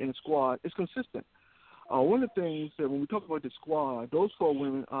AOC and the squad is consistent. One of the things that when we talk about the squad, those four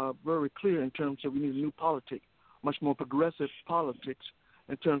women are very clear in terms of we need a new politic, much more progressive politics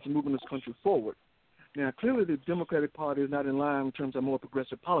in terms of moving this country forward. Now, clearly the Democratic Party is not in line in terms of more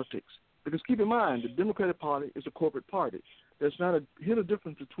progressive politics. Because keep in mind, the Democratic Party is a corporate party. There's not a hint of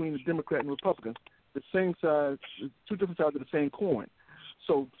difference between the Democrat and Republican. The same side, two different sides of the same coin.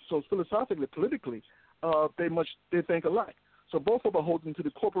 So philosophically, politically, they think alike. So both of them are holding to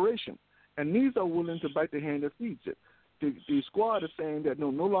the corporation. And these are willing to bite the hand that feeds it. The squad is saying that no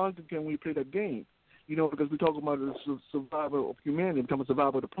longer can we play that game, because we're talking about the survival of humanity, become a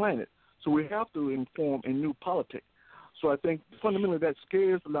survival of the planet. So we have to inform a new politic. So I think fundamentally that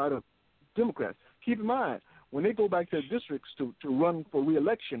scares a lot of Democrats. Keep in mind, when they go back to their districts to run for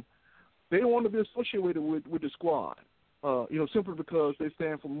re-election, they don't want to be associated with the squad, simply because they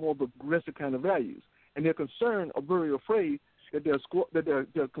stand for more progressive kind of values. And they're concerned or very afraid that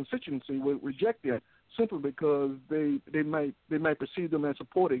their constituency will reject them simply because they might perceive them as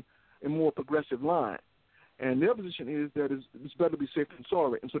supporting a more progressive line, and their position is that it's better to be safe than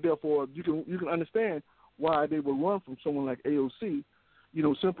sorry, and so therefore you can understand why they will run from someone like AOC,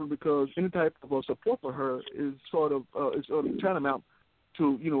 simply because any type of support for her is sort of tantamount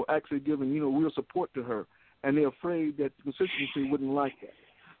to actually giving real support to her, and they're afraid that the constituency wouldn't like that.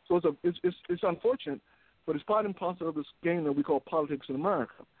 So it's unfortunate. But it's part and parcel of this game that we call politics in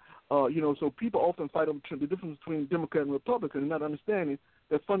America. So people often fight over the difference between Democrat and Republican and not understanding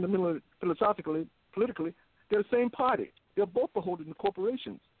that fundamentally, philosophically, politically, they're the same party. They're both beholden to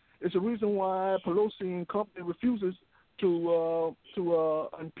corporations. It's a reason why Pelosi and company refuses to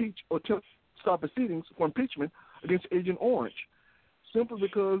impeach or to start proceedings for impeachment against Agent Orange, simply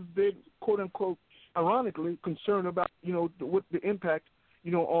because they're, quote unquote, ironically concerned about what the impact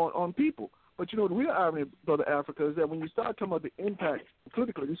on people. But the real irony, Brother Africa, is that when you start talking about the impact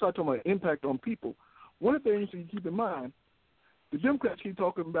politically, you start talking about impact on people. One of the things that you keep in mind, the Democrats keep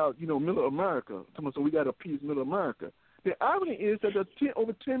talking about, middle America. So we got to appease middle America. The irony is that there are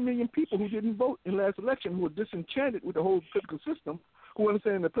over 10 million people who didn't vote in last election who are disenchanted with the whole political system, who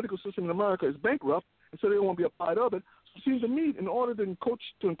understand the political system in America is bankrupt, and so they don't want to be a part of it. So it seems to me, in order to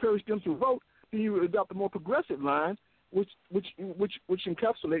encourage them to vote, then you adopt a more progressive line, which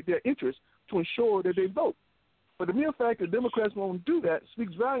encapsulate their interests to ensure that they vote. But the mere fact that Democrats won't do that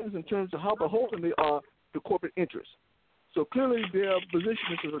speaks volumes in terms of how beholden they are to corporate interests. So clearly their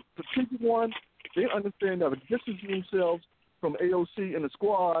position is a strategic one. They understand that distancing themselves from AOC and the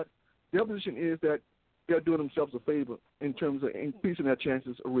squad, their position is that they're doing themselves a favor in terms of increasing their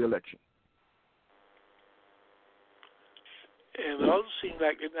chances of re-election. And it also seems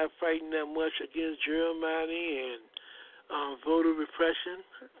like they're not fighting that much against gerrymandering and voter repression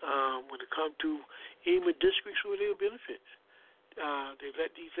when it comes to even districts where they'll benefit. They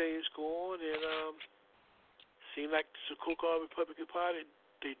let these things go on, and seem like the so-called Republican Party,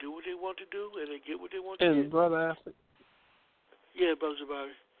 they do what they want to do, and they get what they want to get. And Brother Africa. Yeah, Brother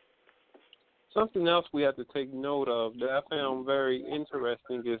Zabari. Something else we have to take note of that I found very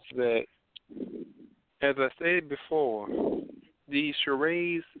interesting is that, as I said before, these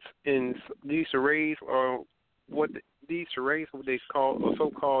charades are what they call a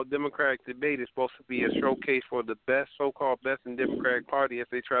so-called Democratic debate is supposed to be a showcase for the best, so-called best in Democratic Party as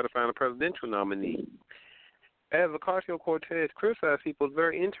they try to find a presidential nominee. as Ocasio-Cortez criticized people, it's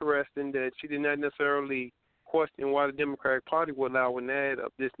very interesting that she did not necessarily question why the Democratic Party would allow an ad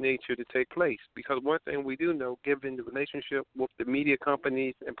of this nature to take place. Because one thing we do know, given the relationship with the media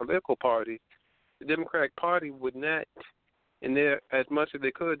companies and political parties, the Democratic Party would not, and as much as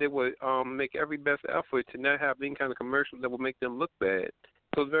they could, they would make every best effort to not have any kind of commercial that would make them look bad.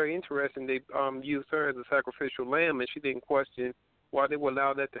 So it's very interesting. They used her as a sacrificial lamb, and she didn't question why they would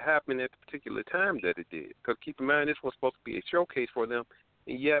allow that to happen at the particular time that it did. Because keep in mind, this was supposed to be a showcase for them,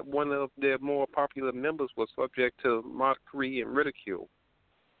 and yet one of their more popular members was subject to mockery and ridicule.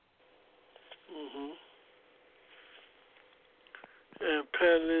 Mm-hmm. And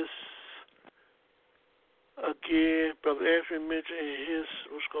panelists, again, Brother Anthony mentioned in his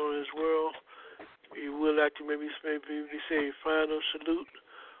what's going on in his world. We would like to maybe say a final salute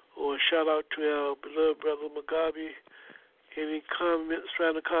or a shout out to our beloved Brother Mugabe. Any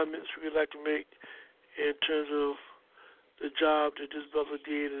final comments we'd like to make in terms of the job that this brother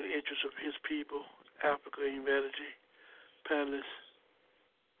did in the interest of his people, Africa and humanity? Panelists.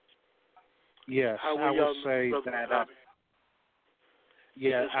 Yes, I would say that.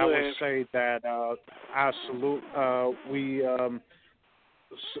 I would say that I salute. We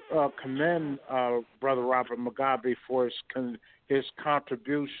commend Brother Robert Mugabe for his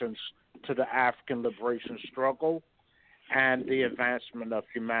contributions to the African liberation struggle and the advancement of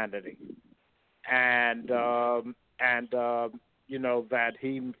humanity, and you know that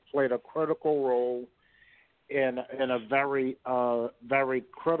he played a critical role in a very very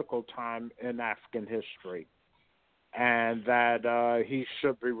critical time in African history, and that he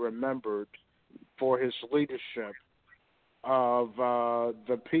should be remembered for his leadership of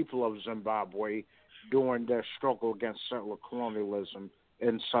the people of Zimbabwe during their struggle against settler colonialism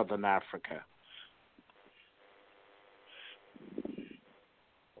in southern Africa.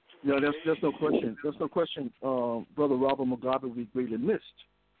 Yeah, there's no question. There's no question. Brother Robert Mugabe will be greatly missed.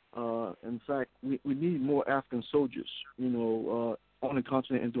 In fact, we need more African soldiers, on the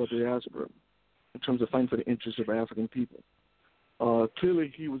continent and throughout the diaspora, in terms of fighting for the interests of African people. Clearly,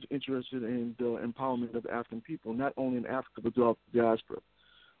 he was interested in the empowerment of the African people, not only in Africa but throughout the diaspora.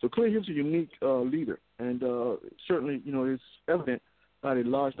 So clearly, he was a unique leader, and certainly, it's evident by the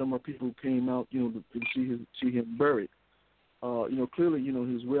large number of people who came out, to see him buried. Clearly, he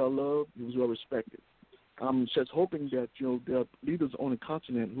was well loved, he was well respected. I'm just hoping that, there are leaders on the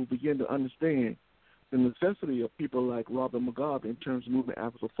continent who begin to understand the necessity of people like Robert Mugabe in terms of moving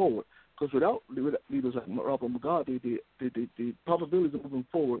Africa forward. Because without leaders like Robert Mugabe, the probabilities of moving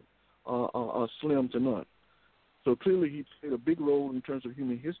forward are slim to none. So clearly he played a big role in terms of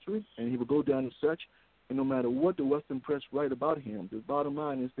human history, and he will go down as such. And no matter what the Western press write about him, the bottom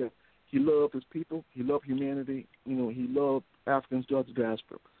line is that he loved his people, he loved humanity, he loved Africans throughout the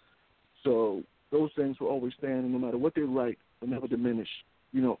diaspora. So those things will always stand, and no matter what they write, will never diminish,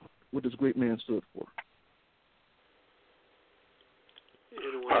 what this great man stood for.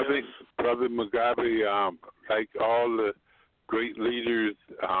 I think Brother Mugabe, like all the great leaders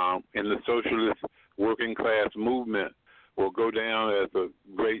in the socialist working class movement, will go down as a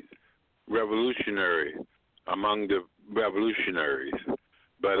great revolutionary among the revolutionaries.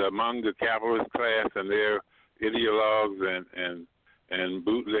 But among the capitalist class and their ideologues and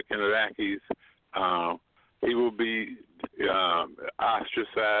bootlicking lackeys, he will be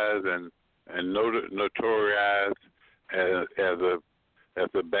ostracized and notoriized as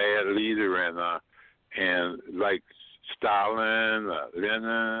a bad leader, and like Stalin,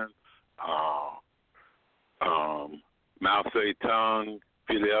 Lenin, Mao Zedong,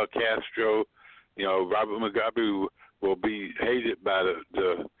 Fidel Castro, Robert Mugabe will be hated by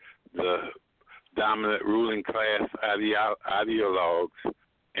the dominant ruling class ideologues,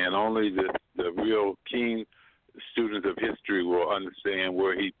 and only the real keen students of history will understand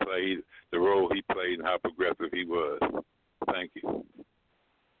where he played, the role he played, and how progressive he was. Thank you.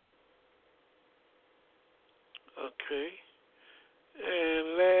 Okay.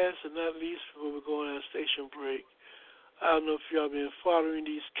 And last but not least, before we go on our station break, I don't know if y'all been following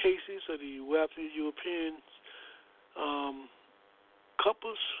these cases of the wealthy European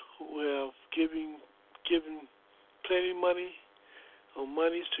couples who have given plenty of money or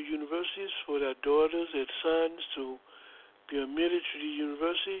monies to universities for their daughters and sons to be admitted to the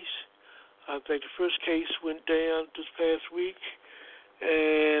universities. I think the first case went down this past week,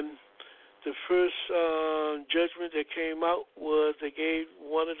 and the first judgment that came out was they gave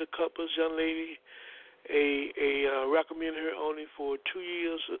one of the couples, young lady, recommended her only for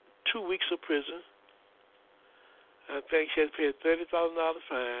 2 weeks of prison. I think she had to pay a $30,000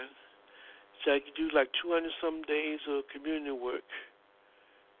 fine. So I could do like 200-some days of community work,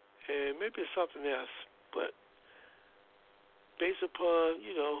 and maybe something else. But based upon,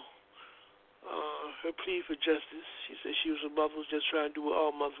 her plea for justice. She said she was a mother who was just trying to do what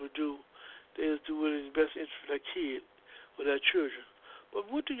all mothers would do. They just do what is in the best interest of their kid or their children. But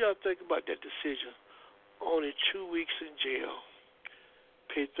what do y'all think about that decision? Only 2 weeks in jail,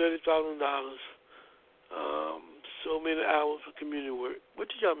 paid $30,000, so many hours for community work. What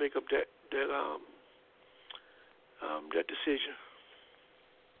did y'all make of that decision?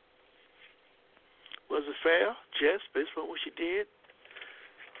 Was it fair, just based on what she did?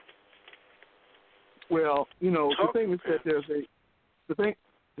 Well, the thing is that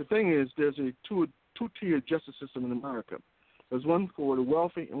the thing is there's a two-tiered justice system in America. There's one for the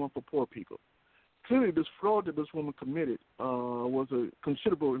wealthy and one for poor people. Clearly, this fraud that this woman committed was a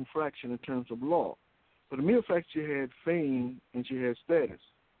considerable infraction in terms of law. But the mere fact she had fame and she had status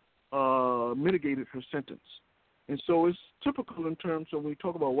mitigated her sentence. And so it's typical in terms of when we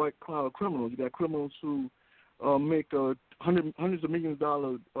talk about white-collar criminals. You got criminals who make hundreds of millions of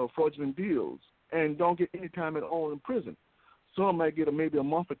dollars fraudulent deals and don't get any time at all in prison. Some might get maybe a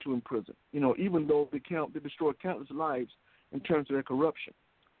month or two in prison, even though they destroy countless lives in terms of their corruption.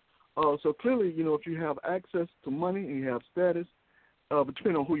 So clearly, if you have access to money and you have status,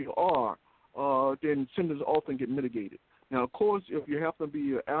 depending on who you are, then sentences often get mitigated. Now, of course, if you happen to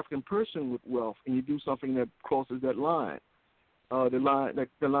be an African person with wealth and you do something that crosses that line, the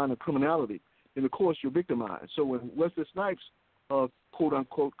line of criminality, then of course you're victimized. So when Wesley Snipes, quote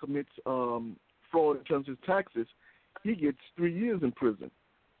unquote, commits fraud in terms of his taxes, he gets 3 years in prison.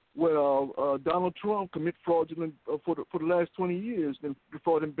 Well, Donald Trump commits fraudulent for the last 20 years in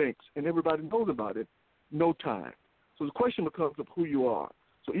defrauding banks, and everybody knows about it. No time. So the question becomes of who you are.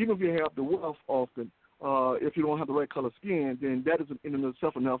 So even if you have the wealth, often, if you don't have the right color skin, then that is in and of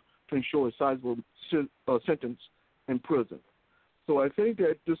itself enough to ensure a sizable sentence in prison. So I think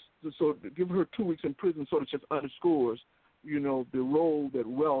that so give her 2 weeks in prison sort of just underscores, the role that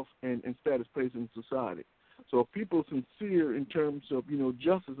wealth and status plays in society. So if people are sincere in terms of,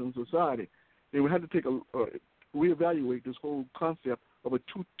 justice in society, they would have to take reevaluate this whole concept of a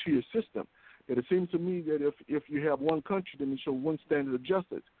two-tier system. That it seems to me that if you have one country, then you show one standard of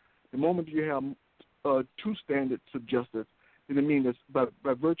justice. The moment you have two standards of justice, then it means that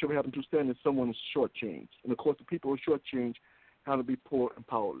by virtue of having two standards, someone is shortchanged. And, of course, the people who are shortchanged have to be poor and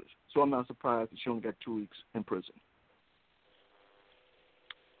powerless. So I'm not surprised that she only got 2 weeks in prison.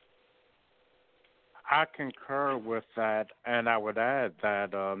 I concur with that, and I would add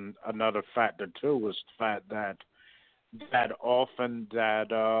that another factor too is the fact that often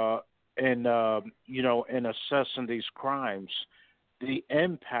that in assessing these crimes, the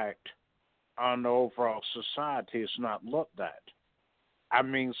impact on the overall society is not looked at. I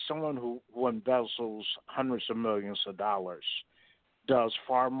mean, someone who embezzles hundreds of millions of dollars does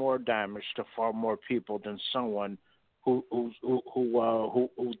far more damage to far more people than someone who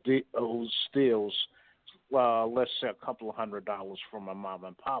steals, let's say, a couple of $100 from a mom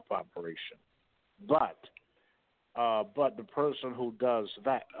and pop operation. But the person who does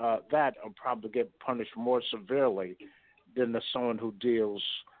that will probably get punished more severely than someone who deals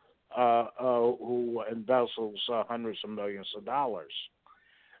who embezzles hundreds of millions of dollars.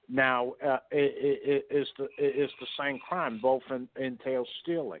 Now, it's the same crime. Both entail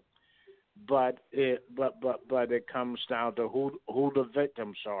stealing, but it comes down to who the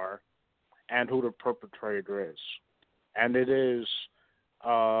victims are and who the perpetrator is, and it is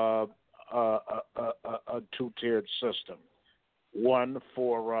a two-tiered system. One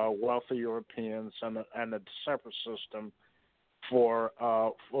for wealthy Europeans and a separate system for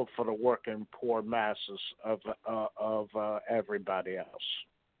the working poor masses of everybody else.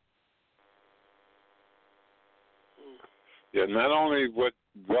 Yeah, not only what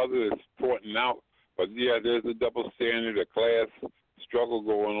brother is pointing out, but there's a double standard, a class struggle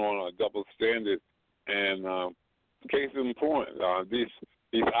going on, a double standard, and case in point, these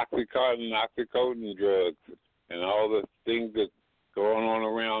oxycontin drugs and all the things that going on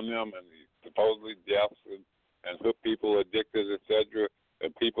around them, and supposedly deaths and hook people addicted, etc.,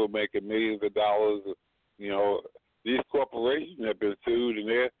 and people making millions of dollars. These corporations have been sued and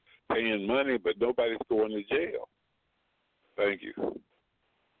they're paying money, but nobody's going to jail. Thank you.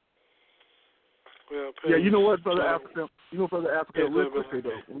 Well, yeah, you know what, Brother Africa? Real quickly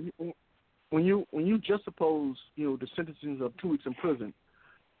though, when you juxtapose, the sentences of 2 weeks in prison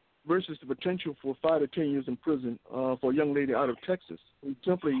versus the potential for 5 to 10 years in prison for a young lady out of Texas, who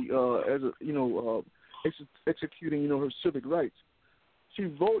simply executing, her civic rights. She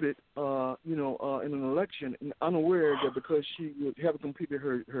voted, in an election, unaware that because she hadn't completed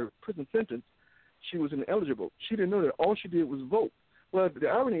her prison sentence, she was ineligible. She didn't know that. All she did was vote. Well, the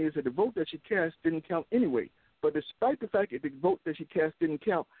irony is that the vote that she cast didn't count anyway. But despite the fact that the vote that she cast didn't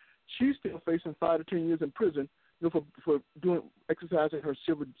count, she's still facing 5 to 10 years in prison, for exercising her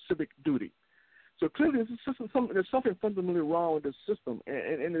civic duty. So clearly, there's something fundamentally wrong with the system,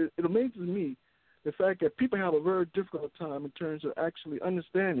 and it amazes me the fact that people have a very difficult time in terms of actually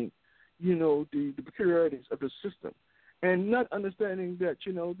understanding, the peculiarities of the system, and not understanding that,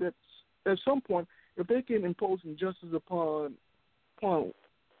 that at some point, if they can impose injustice upon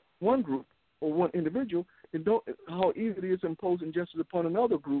one group or one individual, then how easy it is to impose injustice upon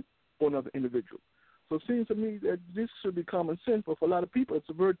another group or another individual. So it seems to me that this should be common sense, but for a lot of people, it's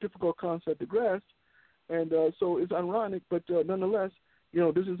a very difficult concept to grasp, and so it's ironic, but nonetheless,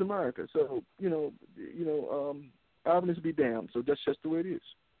 this is America. So, ironies be damned. So that's just the way it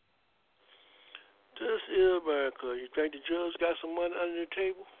is. This is America. You think the judge got some money under the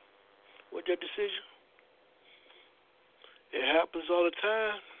table with that decision? It happens all the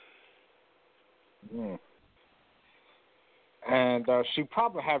time. And she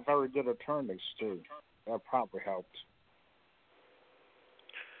probably had very good attorneys, too. That probably helped.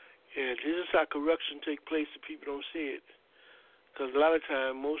 Yeah, this is how corruption takes place if people don't see it. Because a lot of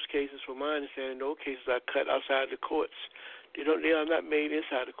times, most cases, from my understanding, those cases are cut outside the courts. They are not made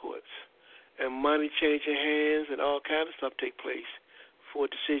inside the courts. And money changing hands and all kinds of stuff take place for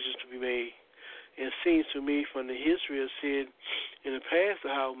decisions to be made. And it seems to me from the history of seeing in the past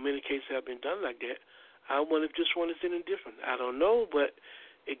of how many cases have been done like that, I wonder if this one is any different. I don't know, but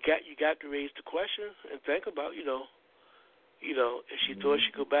you got to raise the question and think about, if she thought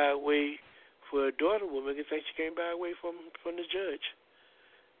she could buy away for her daughter, woman, you think she can't buy away from the judge.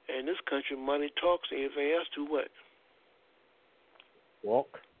 And in this country, money talks, and anything else do what?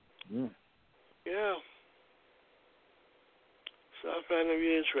 Walk. Yeah. So I find that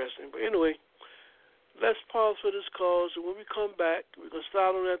really interesting. But anyway, let's pause for this cause, and when we come back, we're going to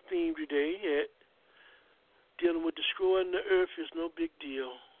start on that theme today. Dealing with destroying the earth is no big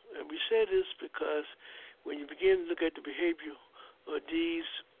deal. And we say this because when you begin to look at the behavior of these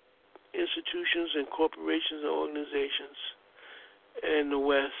institutions and corporations and organizations in the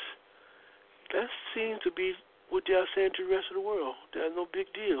West, that seems to be what they are saying to the rest of the world. There's no big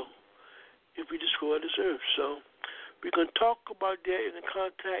deal if we destroy this earth. So we're going to talk about that in the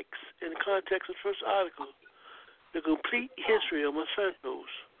context of the first article, the complete history of Monsanto's.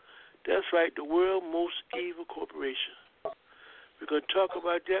 That's right, the world's most evil corporation. We're going to talk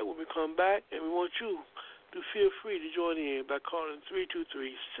about that when we come back, and we want you to feel free to join in by calling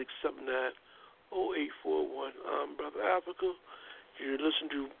 323-679-0841. I'm Brother Africa. You listen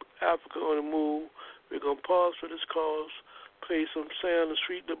to Africa on the Move. We're going to pause for this cause, play some sound of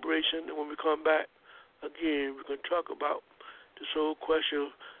street liberation, and when we come back, again, we're going to talk about this whole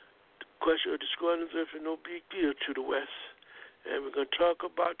question of destroying the earth is no big deal to the West. And we're going to talk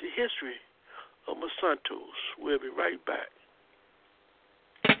about the history of Monsanto's. We'll be right back.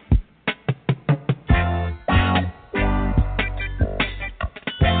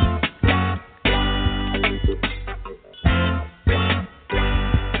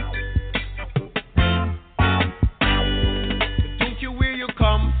 Don't care where you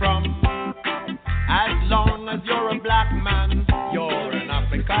come from, as long as you're a black man, you're an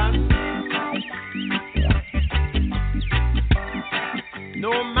African.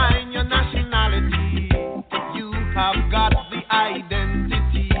 No mind your nationality, you have got the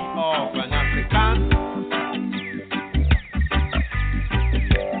identity of an African.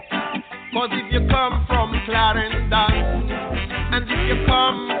 'Cause if you come from Clarendon, and if you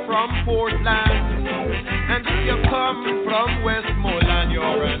come from Portland, and if you come from Westmoreland,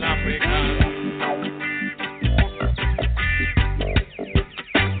 you're an African.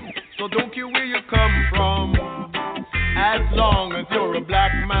 So don't care where you come from, as long as you're a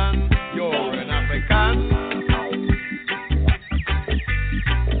black man, you're an African.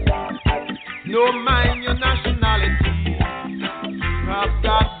 No mind your nationality, you have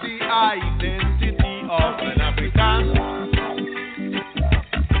got the identity of an African.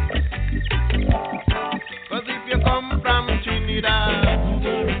 'Cause if you come from Trinidad,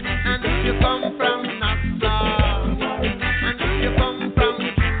 and if you come from Nassau, and if you come from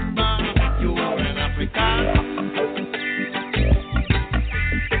Cuba, you're an African.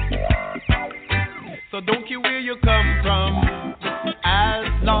 So don't care where you come from, as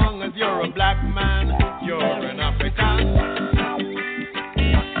long as you're a black man, you're an African.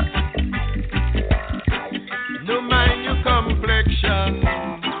 No mind your complexion,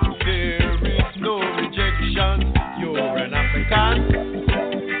 there is no rejection, you're an African.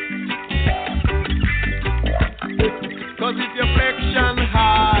 'Cause if your flexion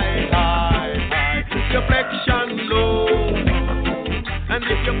high, if your flexion low, and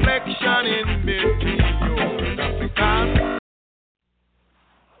if your flexion in between, you're an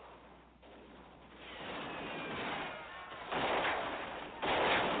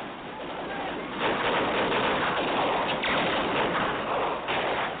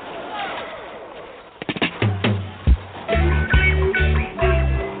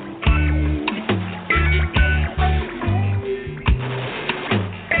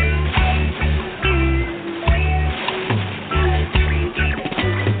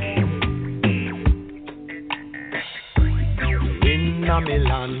a me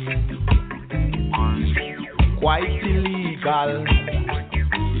land, quite illegal.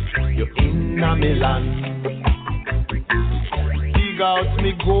 You in a me land, dig out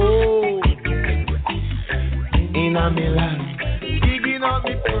me gold. In a me land, digging out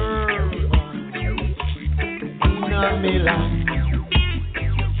me pearl. In a me land,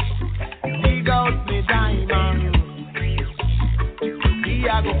 dig out me diamond. We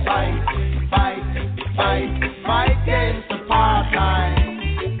a go fight, fight, fight, fight against apartheid.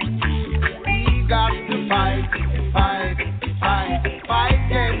 We got to fight, fight, fight, fight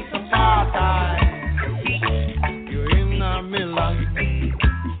against apartheid. You're in a me land,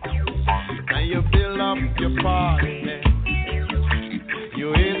 and you build up your party.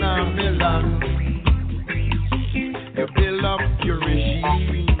 You're in a me land, you build up your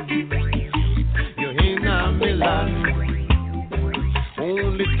regime. You're in a me land,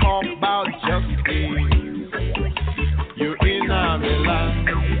 only talk about justice. You're in a me land,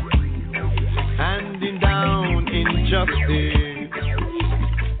 handing down injustice.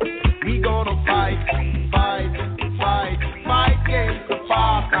 We gonna fight, fight, fight, fight against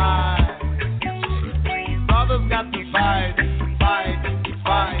apartheid. Brothers got to fight, fight,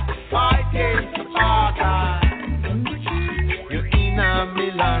 fight, fight against apartheid. You're in a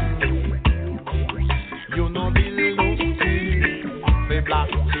me land, you know the look for black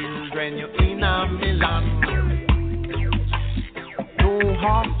children. You're in a me land, no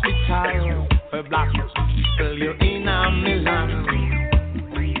hospital for black people. You're in a me land,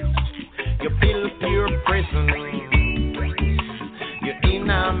 you build pure prison. You're in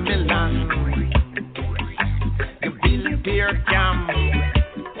a me land, you build pure camp.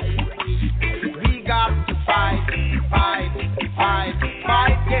 We got to fight, fight, fight,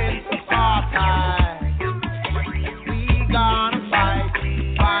 fight against apartheid. We gonna fight,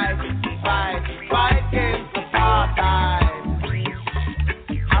 fight, fight, fight against apartheid.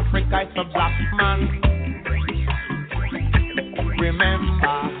 Africa is a black man.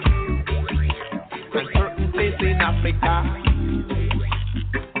 Remember, in certain places in Africa,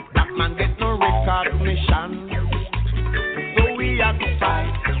 black man get no recognition. So we have to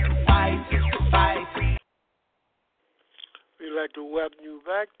fight, fight, fight. We'd like to welcome you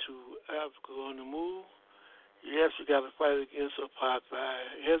back to Africa on the Move. Yes, we got to fight against apartheid.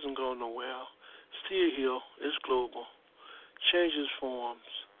 It hasn't gone nowhere. Still here. It's global. Changes forms.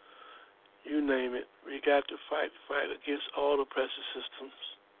 You name it. We got to fight against all oppressive systems.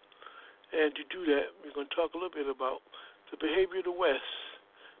 And to do that, we're going to talk a little bit about the behavior of the West.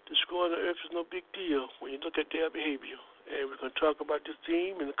 Destroying the earth is no big deal when you look at their behavior. And we're going to talk about this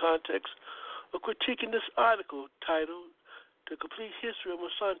theme in the context of critiquing this article titled The Complete History of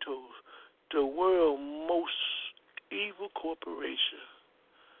Monsanto's, the World's Most Evil Corporation.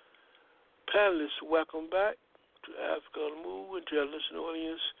 Panelists, welcome back to Africa on the Move, and to our listening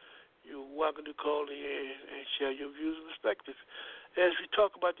audience, you're welcome to call in and share your views and perspective as we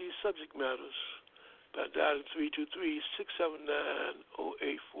talk about these subject matters by dialing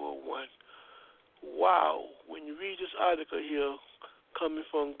 323-679-0841. Wow, when you read this article here coming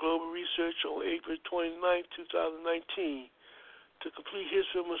from Global Research on April 29, 2019, The Complete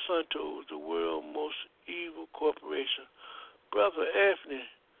History of Monsanto, the World's Most Evil Corporation. Brother Anthony,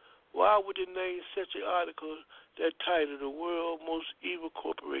 why would they name such an article that title, The World's Most Evil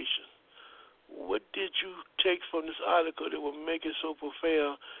Corporation? What did you take from this article that would make it so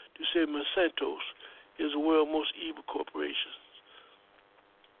profound to say Monsanto's is the world's most evil corporation?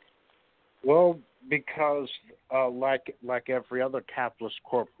 Well, because like every other capitalist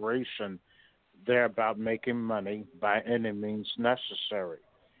corporation, they're about making money by any means necessary.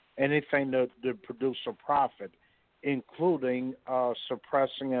 Anything to produce a profit, including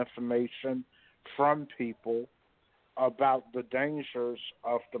suppressing information from people about the dangers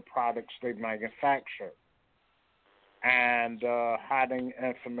of the products they manufacture, and hiding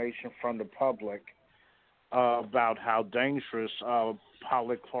information from the public about how dangerous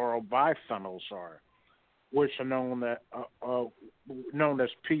polychlorobiphenyls are, which are known as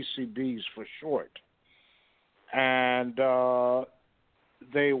PCBs for short. And there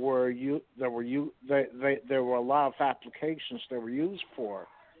were a lot of applications they were used for,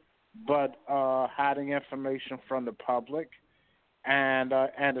 but hiding information from the public, and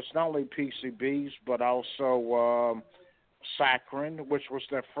it's not only PCBs but also saccharin, which was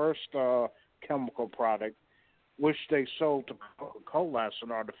their first chemical product, which they sold to Coca-Cola as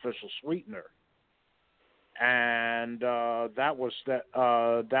an artificial sweetener, and that was their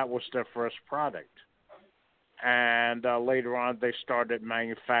first product. And later on, they started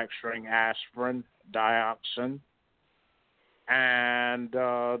manufacturing aspirin, dioxin, and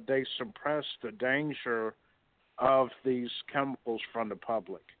they suppressed the danger of these chemicals from the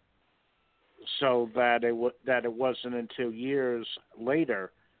public, so that it wasn't until years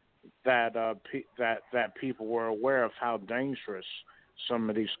later that that people were aware of how dangerous some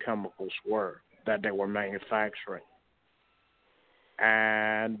of these chemicals were that they were manufacturing,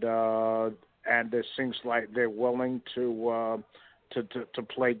 and it seems like they're willing to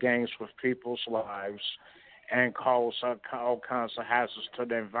play games with people's lives and cause all kinds of hazards to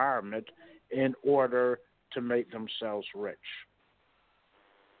the environment in order to make themselves rich,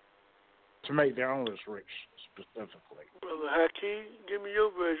 to make their owners rich specifically. Brother Hakeem, give me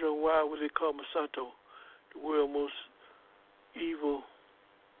your version of why would they call Monsanto the world's most evil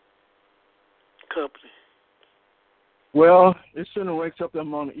company? Well, it certainly ranks up there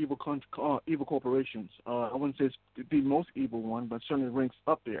among the evil corporations. I wouldn't say it's the most evil one, but certainly ranks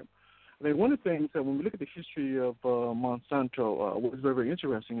up there. I mean, one of the things that when we look at the history of Monsanto, what was very, very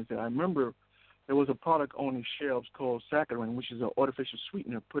interesting is that I remember there was a product on the shelves called saccharin, which is an artificial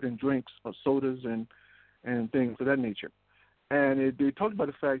sweetener put in drinks, sodas, and things of that nature. And they talked about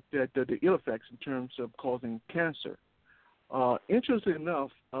the fact that the ill effects in terms of causing cancer. Interestingly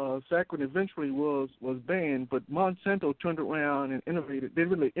enough, saccharin eventually was banned, but Monsanto turned around and innovated. They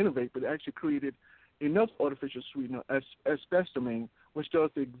didn't really innovate, but they actually created another artificial sweetener, asbestamine, which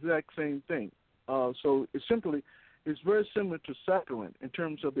does the exact same thing. So it's very similar to saccharin in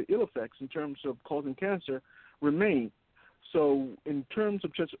terms of the ill effects, in terms of causing cancer, remain. So in terms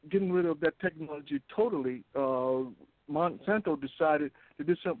of just getting rid of that technology totally, Monsanto decided to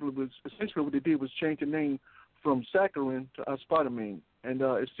do something. Essentially what they did was change the name from saccharin to aspartame, and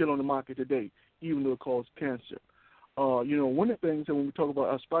it's still on the market today, even though it causes cancer. One of the things that when we talk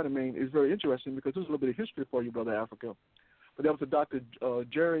about aspartame is very interesting because there's a little bit of history for you, Brother Africa. But that was a Dr.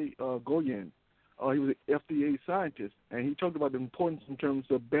 Jerry Goyen. He was an FDA scientist, and he talked about the importance in terms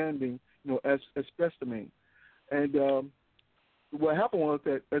of banning, asbestamine. And what happened was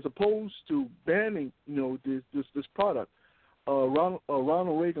that as opposed to banning, this product, Ronald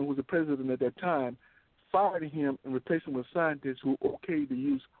Reagan, who was the president at that time, fired him and replaced him with scientists who okayed the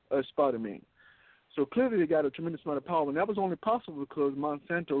use of aspartame. So clearly they got a tremendous amount of power, and that was only possible because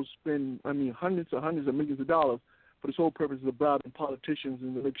Monsanto spent, hundreds of millions of dollars for the sole purpose of bribing politicians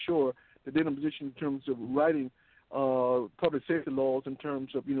and to make sure that they're in a position in terms of writing public safety laws in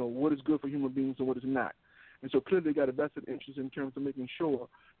terms of, what is good for human beings and what is not. And so clearly they got a vested interest in terms of making sure,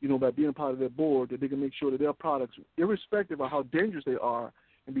 by being a part of their board, that they can make sure that their products, irrespective of how dangerous they are,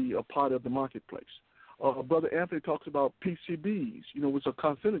 can be a part of the marketplace. Brother Anthony talks about PCBs, which are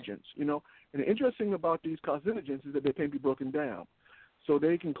carcinogens, and the interesting thing about these carcinogens is that they can be broken down. So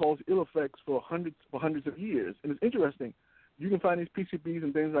they can cause ill effects for hundreds of years. And it's interesting. You can find these PCBs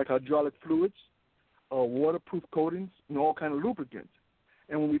in things like hydraulic fluids, waterproof coatings, and all kind of lubricants.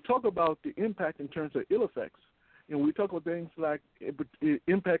 And when we talk about the impact in terms of ill effects, we talk about things like it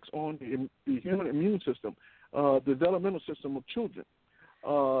impacts on the human immune system, the developmental system of children.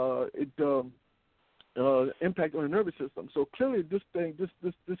 Impact on the nervous system. So clearly, these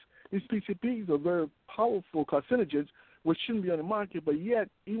PCBs are very powerful carcinogens, which shouldn't be on the market, but yet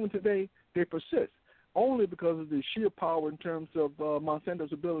even today they persist, only because of the sheer power in terms of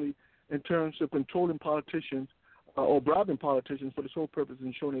Monsanto's ability in terms of controlling politicians or bribing politicians for the sole purpose of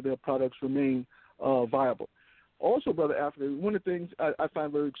ensuring that their products remain viable. Also, Brother Africa, one of the things I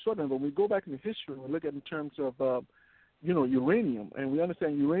find very extraordinary, when we go back in the history and we look at in terms of uranium, and we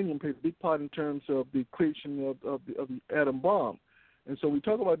understand uranium plays a big part in terms of the creation of the atom bomb. And so we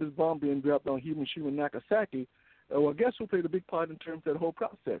talk about this bomb being dropped on Hiroshima and Nagasaki. Well, guess who played a big part in terms of that whole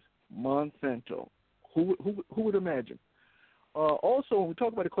process? Monsanto. Who would imagine? Also, when we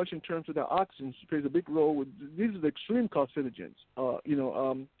talk about the question in terms of the dioxins, plays a big role. These are the extreme carcinogens.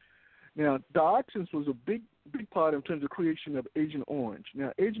 Now, dioxins was a big part in terms of creation of Agent Orange.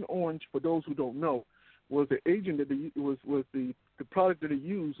 Now, Agent Orange, for those who don't know, was the agent that was the product that they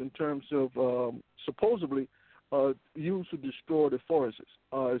used in terms of supposedly used to destroy the forests.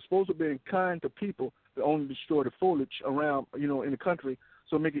 It's supposed to be kind to people that only destroy the foliage around, in the country,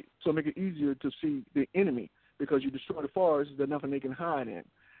 so make it easier to see the enemy, because you destroy the forest, there's nothing they can hide in.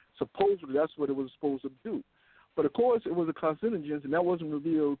 Supposedly, that's what it was supposed to do. But of course, it was a carcinogen, and that wasn't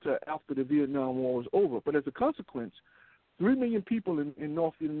revealed till after the Vietnam War was over. But as a consequence, 3 million people in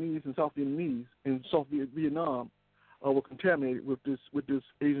North Vietnamese and South Vietnamese in South Vietnam were contaminated with this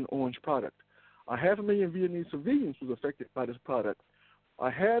Agent Orange product. 500,000 Vietnamese civilians was affected by this product.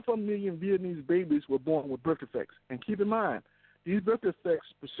 500,000 Vietnamese babies were born with birth defects. And keep in mind, these birth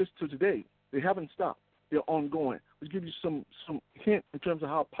defects persist to today. They haven't stopped. They're ongoing, which gives you some hint in terms of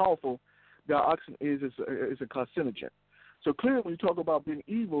how powerful dioxin is as a carcinogen. So clearly, when you talk about being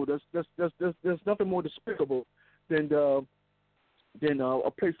evil, there's nothing more despicable than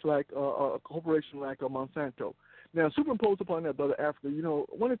a place like a corporation like Monsanto. Now, superimposed upon that, Brother Africa,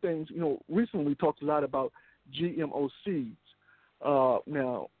 one of the things, recently we talked a lot about GMO seeds.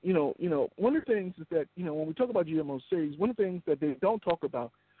 Now, one of the things is that, when we talk about GMO seeds, one of the things that they don't talk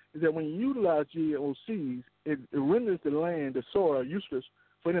about is that when you utilize GMO seeds, it renders the land, the soil, useless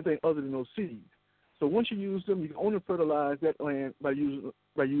for anything other than those seeds. So once you use them, you can only fertilize that land by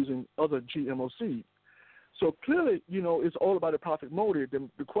using other GMO seeds. So clearly, it's all about a profit motive.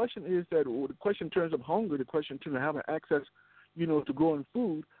 The question is that, or the question in terms of hunger, the question in terms of having access, to growing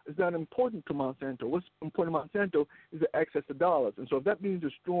food is not important to Monsanto. What's important to Monsanto is the access to dollars. And so if that means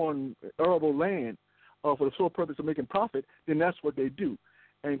destroying arable land for the sole purpose of making profit, then that's what they do.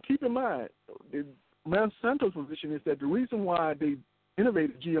 And keep in mind, Monsanto's position is that the reason why they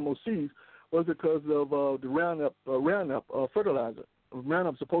innovated GMO seeds was because of the Roundup fertilizer.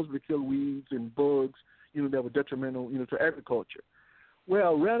 Roundup supposedly kill weeds and bugs, that were detrimental, to agriculture.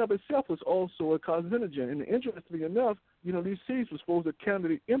 Well, Roundup itself was also a carcinogen, and interestingly enough, these seeds were supposed to counter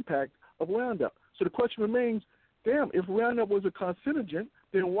the impact of Roundup. So the question remains, if Roundup was a carcinogen,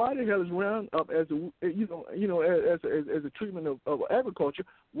 then why the hell is Roundup as a treatment of agriculture?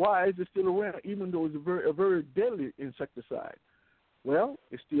 Why is it still around, even though it's a very deadly insecticide? Well,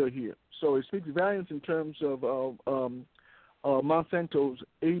 it's still here. So it speaks volumes in terms of Monsanto's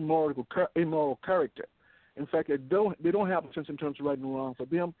amoral character. In fact, they don't have a sense in terms of right and wrong. For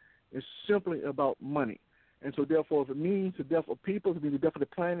them, it's simply about money. And so, therefore, if it means the death of people, if it means the death of the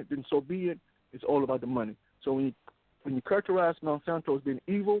planet, then so be it. It's all about the money. So when you characterize Monsanto as being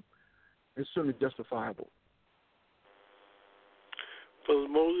evil, it's certainly justifiable. Brother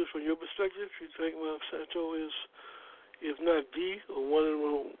Moses, from your perspective, you think Monsanto is, if not the, or one of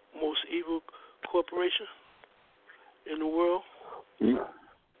the most evil corporations in the world?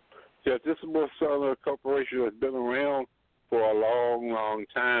 Yeah, this is Monsanto Corporation has been around for a long, long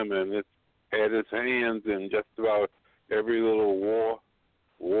time, and it's had its hands in just about every little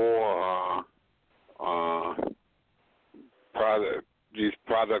product, these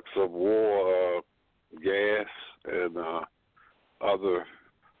products of war, gas and other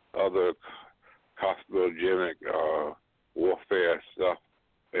carcinogenic warfare stuff,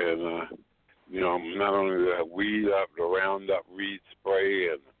 and not only the weed up, the Roundup weed spray,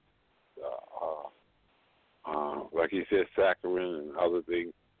 and like he said, saccharin and other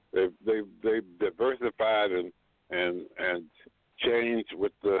things. They've diversified and changed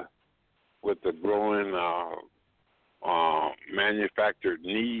with the growing manufactured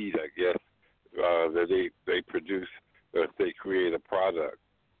need, I guess, that they produce, that they create a product,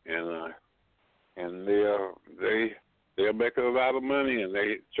 and they're making a lot of money, and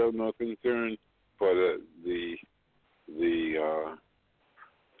they show no concern for the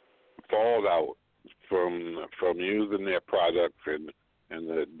fallout from using their products and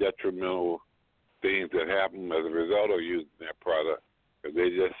the detrimental things that happen as a result of using their product. They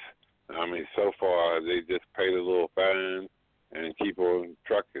just, so far they just paid a little fine and keep on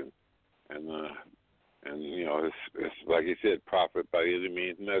trucking, and it's like you said, profit by any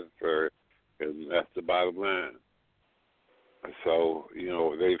means necessary, and that's the bottom line. So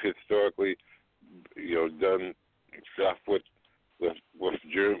they've historically done stuff with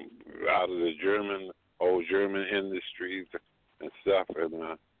out of the old German industries and stuff, and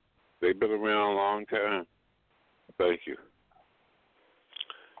they've been around a long time. Thank you.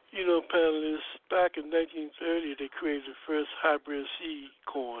 Panelists, back in 1930, they created the first hybrid seed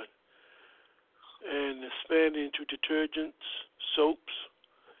corn and expanded into detergents, soaps,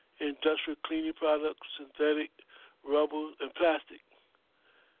 industrial cleaning products, synthetic rubber, and plastic.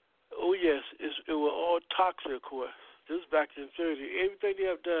 Oh, yes, it was all toxic, of course. This is back in the 30s. Everything they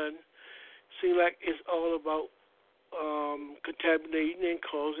have done seems like it's all about contaminating and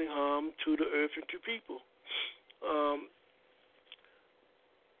causing harm to the earth and to people.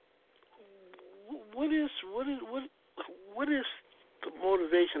 What is the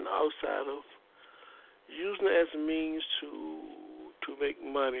motivation outside of using it as a means to make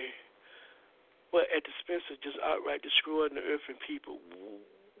money, but at the expense of just outright destroying the earth and people?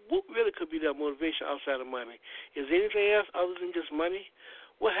 What really could be that motivation outside of money? Is there anything else other than just money?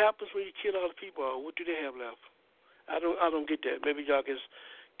 What happens when you kill all the people? What do they have left? I don't get that. Maybe y'all can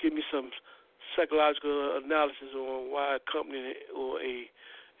give me some psychological analysis on why a company or a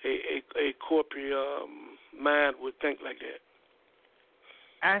corporate mind would think like that.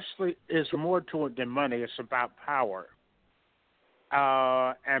 Actually, it's more to it than money. It's about power.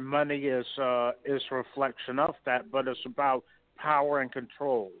 And money is a reflection of that, but it's about power and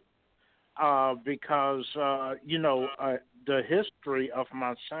control. Because the history of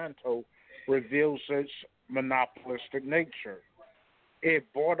Monsanto reveals its monopolistic nature. It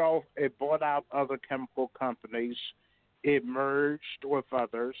bought out other chemical companies. It merged with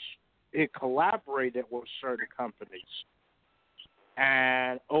others. It collaborated with certain companies,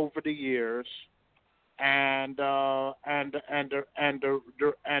 and over the years, and the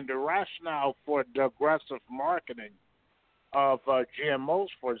rationale for the aggressive marketing of GMOs,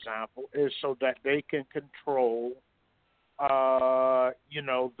 for example, is so that they can control, the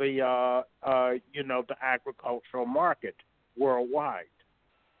agricultural market worldwide,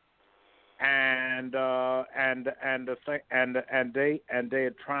 and they're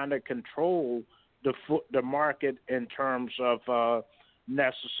trying to control the market in terms of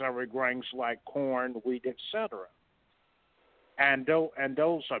necessary grains like corn, wheat, etc. And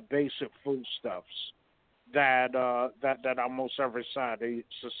those are basic foodstuffs that almost every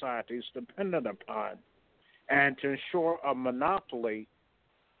society is dependent upon, and to ensure a monopoly,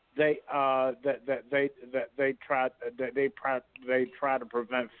 they try to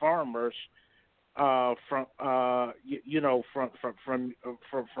prevent farmers from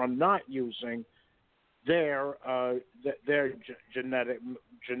not using their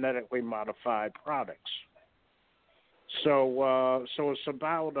genetically modified products. So it's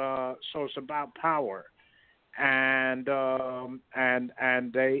about power, and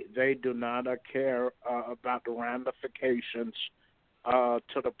they do not care about the ramifications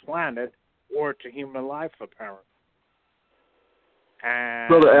to the planet or to human life, apparently. And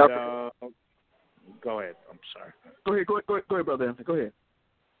Brother go ahead. I'm sorry. Go ahead, Brother Anthony. Go ahead.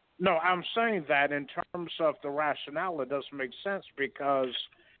 No, I'm saying that in terms of the rationale, it doesn't make sense, because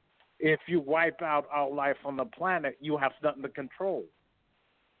if you wipe out all life on the planet, you have nothing to control.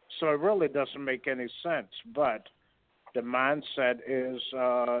 So it really doesn't make any sense. But the mindset is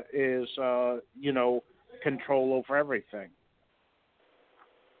control over everything.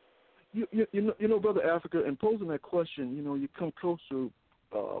 You know, Brother Africa, in posing that question, you come close to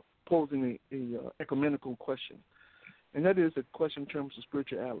posing a ecumenical question, and that is a question in terms of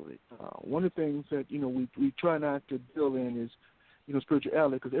spirituality. One of the things that we try not to deal in is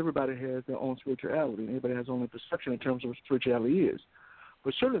spirituality, because everybody has their own spirituality, and everybody has their own perception in terms of what spirituality is.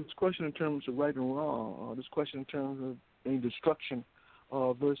 But certainly, this question in terms of right and wrong, this question in terms of any destruction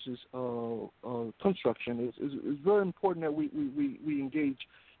versus construction is very important that we engage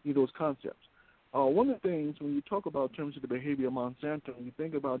those concepts. One of the things when you talk about in terms of the behavior of Monsanto, you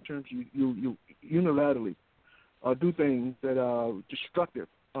think about in terms you unilaterally do things that are destructive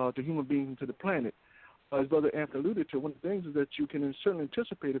to human beings and to the planet. As Brother Anthony alluded to, one of the things is that you can certainly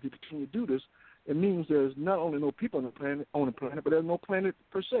anticipate if you continue to do this, it means there's not only no people on the planet, but there's no planet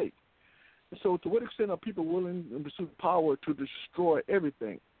per se. So to what extent are people willing in pursuit of power to destroy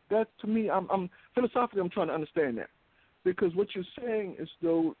everything? That, to me, I'm philosophically, I'm trying to understand that. Because what you're saying is,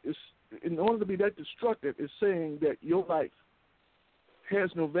 though, is in order to be that destructive, is saying that your life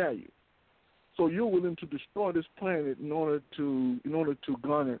has no value. So you're willing to destroy this planet in order to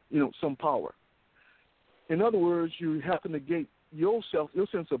garner, some power. In other words, you have to negate yourself, your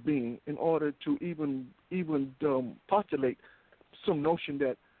sense of being, in order to even postulate some notion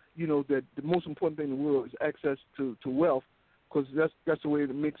that that the most important thing in the world is access to wealth, because that's the way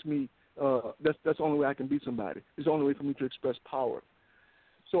that makes me. That's the only way I can be somebody. It's the only way for me to express power.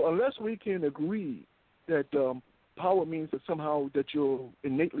 So unless we can agree that power means that somehow that you're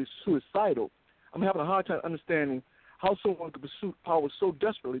innately suicidal, I'm having a hard time understanding how someone could pursue power so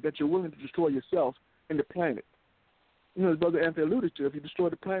desperately that you're willing to destroy yourself and the planet. As Brother Anthony alluded to, if you destroy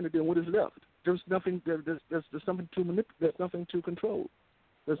the planet, then what is left? There's nothing. There's something to manipulate. There's nothing to control.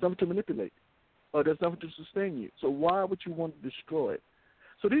 There's nothing to manipulate. There's nothing to sustain you. So why would you want to destroy it?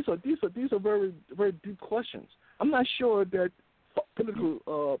 So these are very, very deep questions. I'm not sure that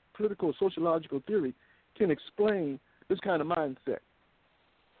political sociological theory can explain this kind of mindset.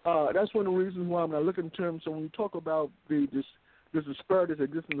 That's one of the reasons why when I look in terms of when you talk about this disparity that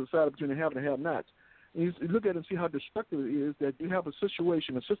exists in the society between the have and the have-nots, and you look at it and see how destructive it is that you have a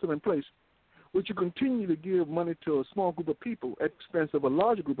situation, a system in place, which you continue to give money to a small group of people at the expense of a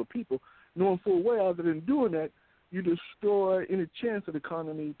larger group of people, knowing full well other than doing that, you destroy any chance of the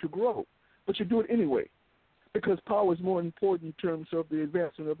economy to grow. But you do it anyway, because power is more important in terms of the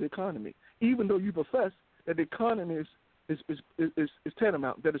advancement of the economy, even though you profess that the economy is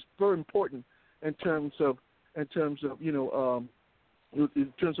tantamount, that it's very important in terms of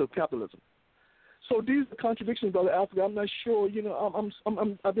capitalism. So these are contradictions, Brother Africa. I'm not sure.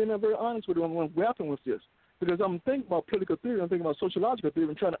 I've been very honest with you when I'm grappling with this, because I'm thinking about political theory, I'm thinking about sociological theory,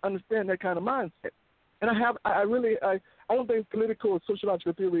 and trying to understand that kind of mindset. And I don't think political or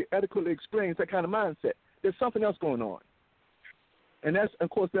sociological theory adequately explains that kind of mindset. There's something else going on. And that's, of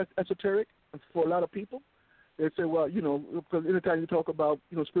course, that's esoteric for a lot of people. They say, well, because anytime you talk about,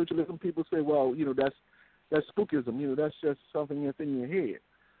 spiritualism, people say, well, that's spookism. That's just something that's in your head.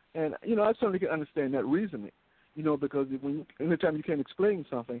 And, I certainly can understand that reasoning, because anytime you can't explain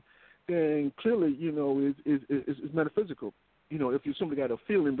something, then clearly, is metaphysical. If you simply got a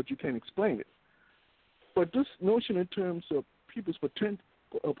feeling but you can't explain it. But this notion in terms of people's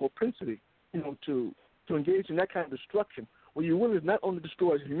propensity, to engage in that kind of destruction, where you're willing to not only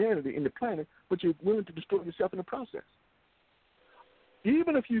destroy humanity and the planet, but you're willing to destroy yourself in the process.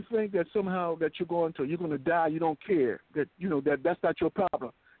 Even if you think that somehow that you're going to die, you don't care, that that's not your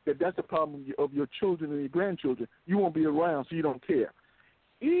problem, that's the problem of your children and your grandchildren. You won't be around, so you don't care.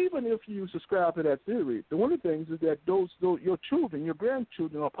 Even if you subscribe to that theory, one of the things is that those your children, your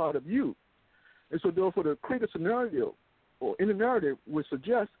grandchildren are part of you. And so therefore the creative scenario or in the narrative would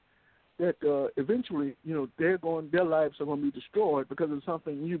suggest that eventually, their lives are going to be destroyed because of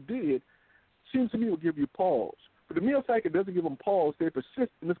something you did, seems to me will give you pause. But the mere fact it doesn't give them pause, they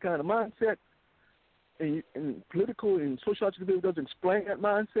persist in this kind of mindset, and political and sociological theory doesn't explain that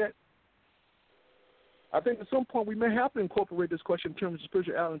mindset. I think at some point we may have to incorporate this question in terms of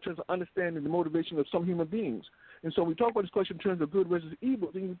spirituality, in terms of understanding the motivation of some human beings. And so we talk about this question in terms of good versus evil,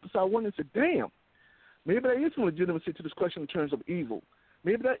 then you start wondering, say, damn, maybe there is some legitimacy to this question in terms of evil.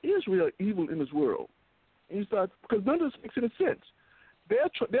 Maybe there is real evil in this world. And you start, because none of this makes any sense. They're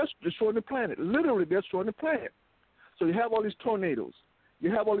destroying the planet. Literally, they're destroying the planet. So you have all these tornadoes. You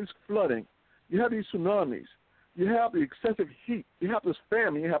have all this flooding. You have these tsunamis. You have the excessive heat. You have this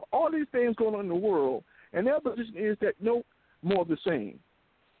famine. You have all these things going on in the world. And their position is that no more of the same.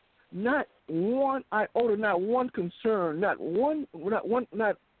 Not one iota, not one concern, not an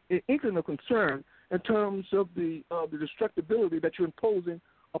inkling of concern in terms of the destructibility that you're imposing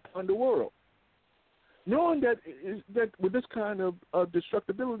upon the world. Knowing that with this kind of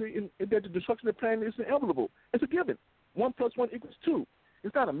destructibility, that the destruction of the planet is inevitable. It's a given. 1 + 1 = 2.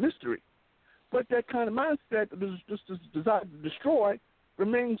 It's not a mystery. But that kind of mindset, this desire to destroy,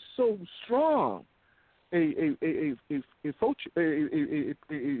 remains so strong. A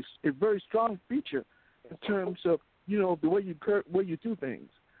very strong feature in terms of the way you do things.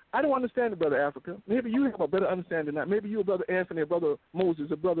 I don't understand it, Brother Africa. Maybe you have a better understanding than that. Maybe you, Brother Anthony, or Brother Moses,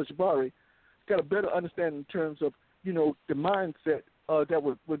 or Brother Jabari, got a better understanding in terms of the mindset that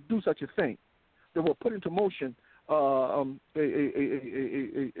would do such a thing, that will put into motion a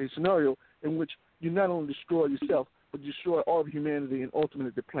scenario in which you not only destroy yourself but destroy all of humanity and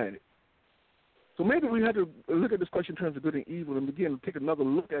ultimately the planet. So maybe we had to look at this question in terms of good and evil and begin to take another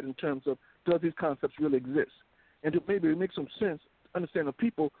look at it in terms of, does these concepts really exist? And to maybe make some sense, understand the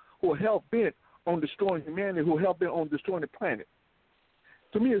people who are hell-bent on destroying humanity, who are hell-bent on destroying the planet.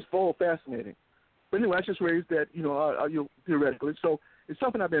 To me, it's all fascinating. But anyway, I just raised that, theoretically. So it's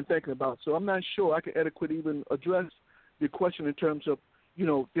something I've been thinking about. So I'm not sure I can adequately even address the question in terms of,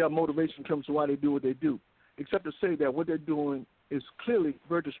 their motivation in terms of why they do what they do, except to say that what they're doing is clearly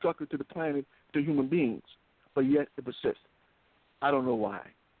very destructive to the planet, to human beings, but yet it persists. I don't know why.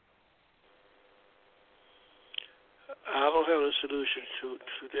 I don't have a solution to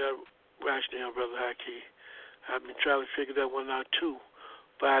their rationale, Brother Haki. I've been trying to figure that one out too.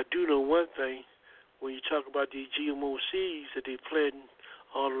 But I do know one thing. When you talk about these GMO seeds that they're planting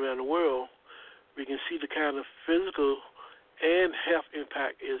all around the world, we can see the kind of physical and health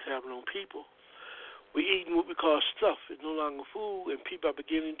impact it's having on people. We're eating what we call stuff. It's no longer food, and people are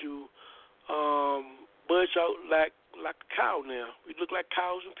beginning to bunch out like a cow now. We look like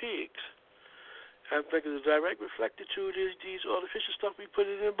cows and pigs. I think it's a direct reflected to these artificial stuff we put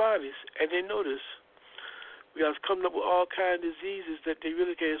in their bodies, and they know this. We are coming up with all kinds of diseases that they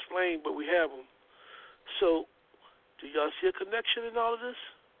really can't explain, but we have them. So, do y'all see a connection in all of this?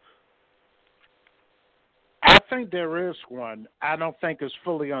 I think there is one. I don't think it's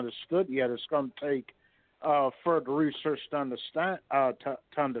fully understood yet. It's going to take further research to understand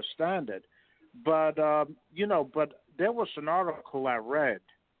it. But but there was an article I read,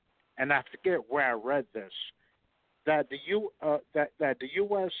 and I forget where I read this, that the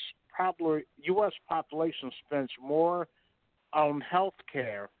U.S. population spends more on health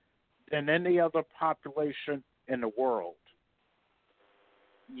care than any other population in the world.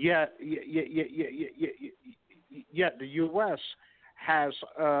 Yet the U.S. has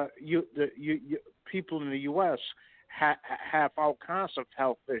people in the U.S. have all kinds of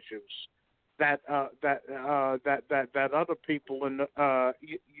health issues that other people in the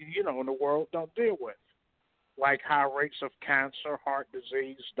in the world don't deal with, like high rates of cancer, heart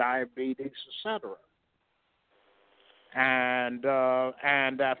disease, diabetes, etc. And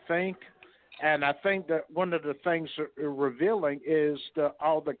I think And I think that one of the things revealing is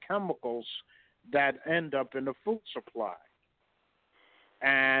all the chemicals that end up in the food supply.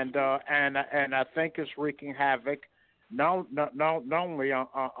 And I think it's wreaking havoc not only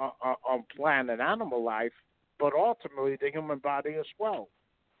on plant and animal life, but ultimately the human body as well.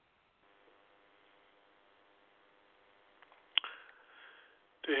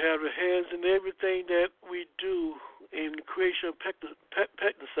 They have their hands in everything that we do in the creation of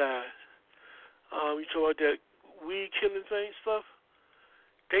pesticides. You talk about that weed killing stuff.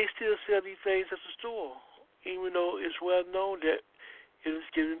 They still sell these things at the store, even though it's well known that it is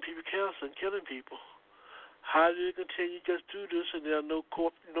giving people cancer and killing people. How do they continue to just do this and there are no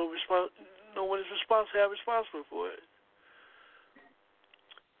one is responsible for it?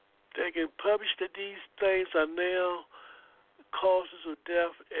 They can publish that these things are now causes of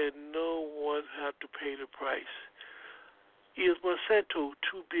death and no one have to pay the price. Is Monsanto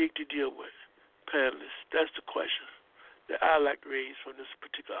too big to deal with? Panelists, that's the question that I like to raise from this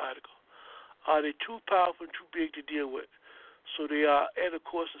particular article. Are they too powerful and too big to deal with? So they are at a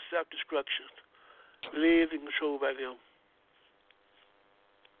course of self-destruction, led and controlled by them.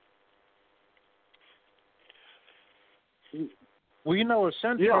 Well, it's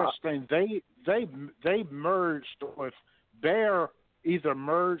interesting. Yeah. They merged with Bayer, either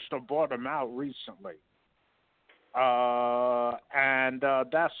merged or bought them out recently. And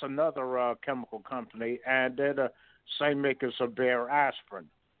that's another chemical company, and they're the same makers of Bayer aspirin,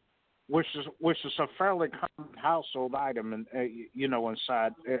 which is a fairly common household item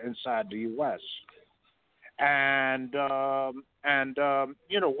inside the U.S. And one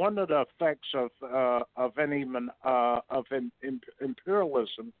of the effects of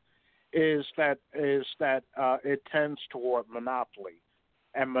imperialism is that it tends toward monopoly.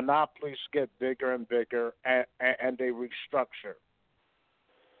 And monopolies get bigger and bigger, and they restructure.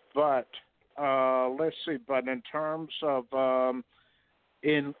 But let's see. But in terms of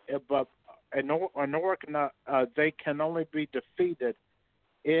they can only be defeated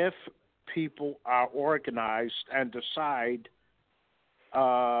if people are organized and decide,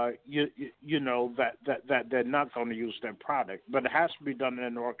 that they're not going to use their product. But it has to be done in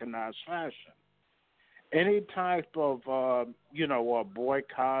an organized fashion. Any type of a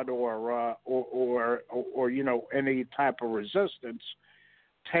boycott or any type of resistance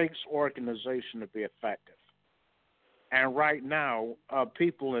takes organization to be effective. And right now,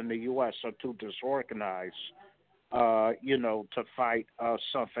 people in the U.S. are too disorganized, to fight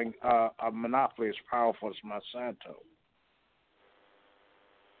something a monopoly as powerful as Monsanto.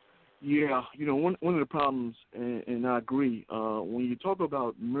 Yeah, one of the problems, and I agree, when you talk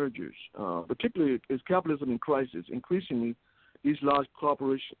about mergers, particularly as capitalism in crisis, increasingly these large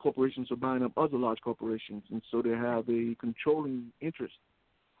corporations are buying up other large corporations, and so they have a controlling interest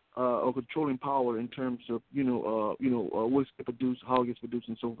or controlling power in terms of what's produced, how it gets produced,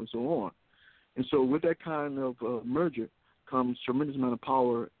 and so forth and so on. And so with that kind of merger comes a tremendous amount of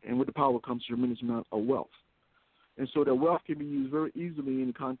power, and with the power comes a tremendous amount of wealth. And so that wealth can be used very easily in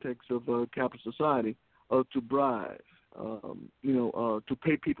the context of capitalist society to bribe, to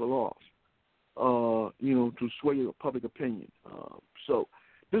pay people off, to sway public opinion. So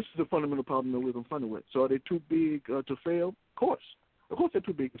this is the fundamental problem that we're confronted with. So are they too big to fail? Of course they're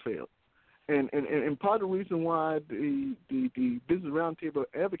too big to fail. And part of the reason why the Business Roundtable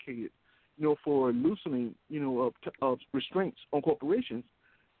advocated, for loosening, of restraints on corporations,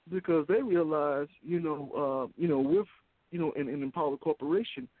 because they realize, with, an empowered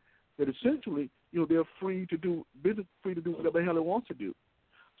corporation, that essentially, they're free to do whatever the hell they want to do.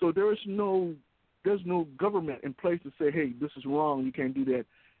 So there's no government in place to say, hey, this is wrong, you can't do that,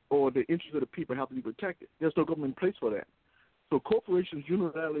 or the interests of the people have to be protected. There's no government in place for that. So corporations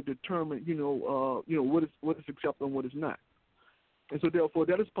unilaterally determine, what is acceptable and what is not. And so therefore,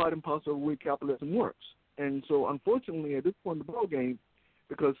 that is part and parcel of the way capitalism works. And so unfortunately, at this point in the ballgame,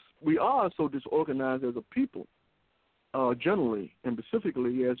 because we are so disorganized as a people, generally and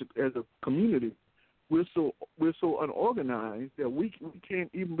specifically as a community, we're so unorganized that we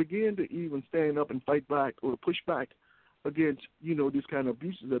can't even begin to even stand up and fight back or push back against these kind of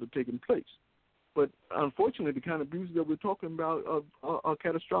abuses that are taking place. But unfortunately, the kind of abuses that we're talking about are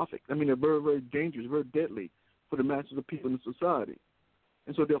catastrophic. I mean, they're very, very dangerous, very deadly for the masses of people in society.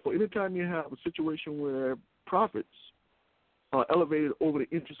 And so therefore, anytime you have a situation where profits are elevated over the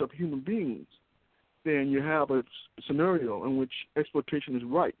interests of human beings, then you have a scenario in which exploitation is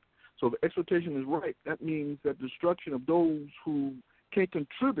right. So if exploitation is right, that means that destruction of those who can't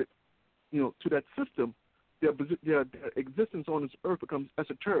contribute, to that system, their existence on this earth becomes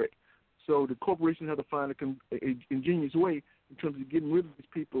esoteric. So the corporations have to find an ingenious way in terms of getting rid of these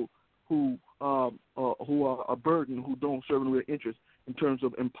people who are a burden, who don't serve in real interest in terms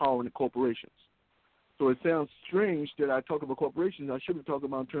of empowering the corporations. So it sounds strange that I talk about corporations. I should be talking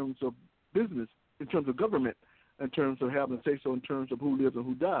about in terms of business, in terms of government, in terms of having to say so in terms of who lives and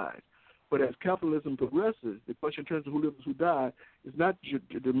who dies. But as capitalism progresses, the question in terms of who lives and who dies is not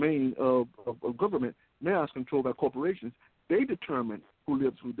the domain of government. Now it's controlled by corporations. They determine who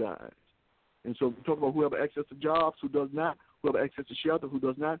lives, who dies. And so we talk about who have access to jobs, who does not, who have access to shelter, who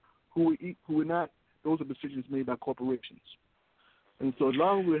does not, who will eat, who will not. Those are decisions made by corporations. And so as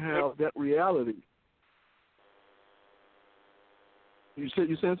long as we have that reality. You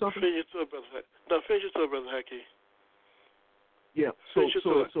saying something? Finish your thought, Brother Hackey. No, finish your thought, Brother Hackey. Yeah. So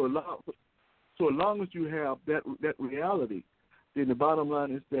as long as you have that reality, then the bottom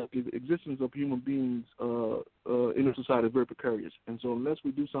line is that the existence of human beings in a society is very precarious. And so unless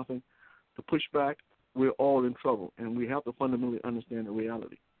we do something to push back, we're all in trouble, and we have to fundamentally understand the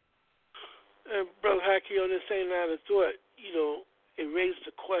reality. And Brother Hackey, on the same line of thought, it raises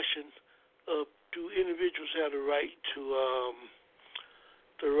the question of, do individuals have the right to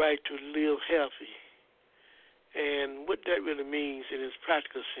live healthy? And what that really means in its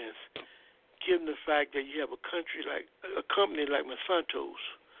practical sense, given the fact that you have a company like Monsanto's,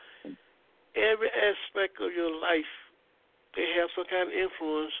 every aspect of your life, they have some kind of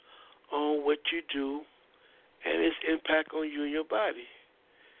influence on what you do and its impact on you and your body.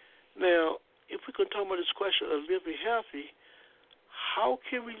 Now, if we can talk about this question of living healthy, how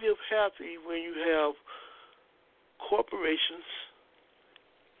can we live healthy when you have corporations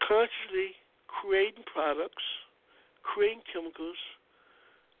consciously creating products, creating chemicals,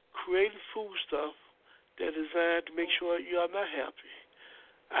 creating food stuff that are designed to make sure you are not happy?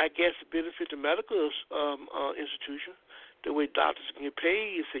 I guess it benefits the medical institution, the way doctors can get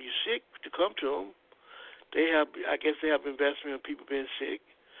paid and say you're sick to come to them. I guess they have investment in people being sick.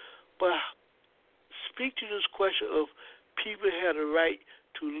 But speak to this question of people have the right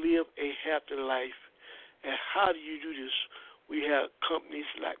to live a happy life, and how do you do this? We have companies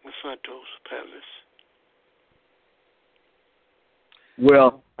like Monsanto's, panelists.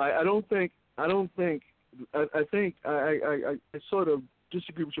 Well, I think I sort of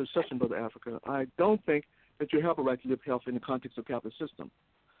disagree with your assessment, Brother Africa. I don't think that you have a right to live healthy in the context of the capitalist system.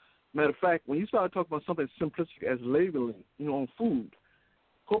 Matter of fact, when you start talking about something as simplistic as labeling, on food,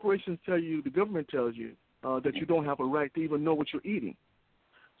 corporations tell you, the government tells you, that you don't have a right to even know what you're eating.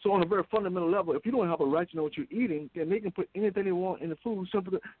 So on a very fundamental level, if you don't have a right to know what you're eating, then they can put anything they want in the food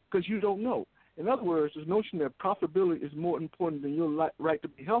simply because you don't know. In other words, this notion that profitability is more important than your right to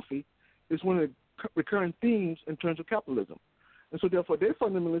be healthy is one of the recurring themes in terms of capitalism. And so therefore, they're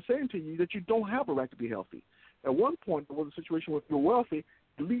fundamentally saying to you that you don't have a right to be healthy. At one point, there was a situation where if you're wealthy,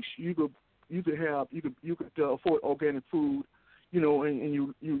 at least you could afford organic food,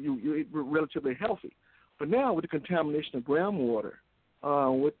 and you're relatively healthy. But now with the contamination of groundwater,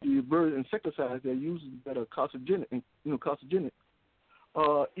 with the various insecticides they're using that are carcinogenic,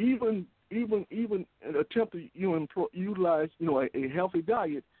 even an attempt to utilize a healthy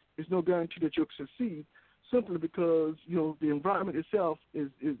diet is no guarantee that you'll succeed, simply because the environment itself is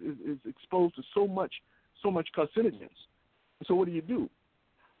exposed to so much carcinogens. So what do?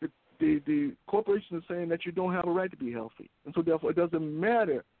 The corporation is saying that you don't have a right to be healthy, and so therefore it doesn't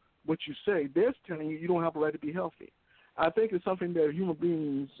matter what you say. They're telling you don't have a right to be healthy. I think it's something that human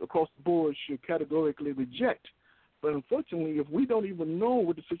beings across the board should categorically reject. But unfortunately, if we don't even know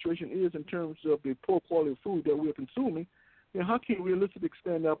what the situation is in terms of the poor quality of food that we're consuming, then how can we realistically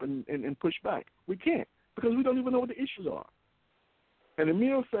stand up and push back? We can't, because we don't even know what the issues are. And the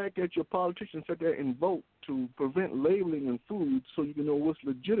mere fact that your politicians sit there and vote to prevent labeling in food so you can know what's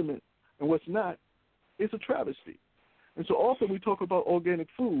legitimate and what's not, is a travesty. And so often we talk about organic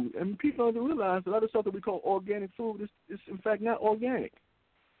food, and people don't realize that a lot of stuff that we call organic food is in fact not organic.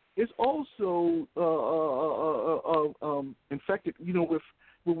 It's also infected,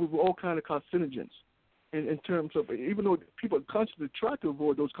 with all kinds of carcinogens. In terms of, even though people constantly try to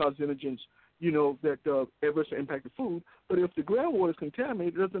avoid those carcinogens, that adversely impact the food. But if the groundwater is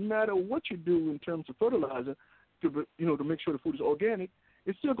contaminated, it doesn't matter what you do in terms of fertilizer to make sure the food is organic.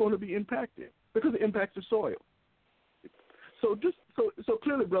 It's still going to be impacted because it impacts the soil. So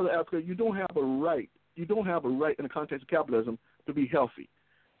clearly, Brother Africa, you don't have a right. You don't have a right in the context of capitalism to be healthy.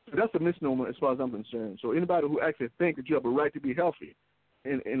 That's a misnomer as far as I'm concerned. So anybody who actually thinks that you have a right to be healthy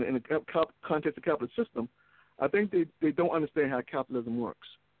in the context of the capitalist system, I think they don't understand how capitalism works.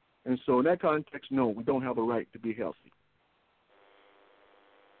 And so in that context, no, we don't have a right to be healthy.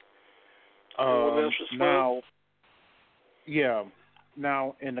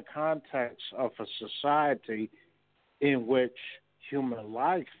 Now, in the context of a society in which human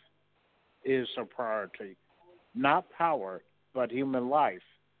life is a priority, not power, but human life.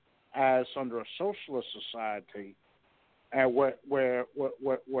 As under a socialist society, and where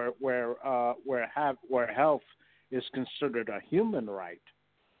health is considered a human right,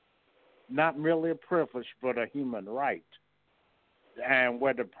 not merely a privilege, but a human right, and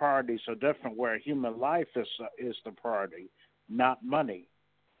where the priorities are different, where human life is the priority, not money,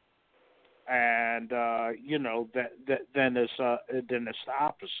 and then it's the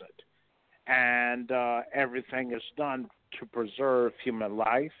opposite, and everything is done to preserve human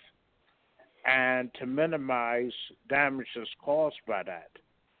life and to minimize damages caused by that.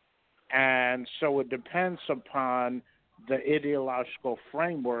 And so it depends upon the ideological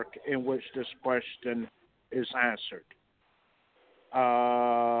framework in which this question is answered.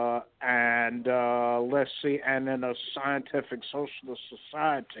 Let's see, and in a scientific socialist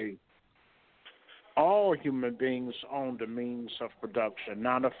society, all human beings own the means of production,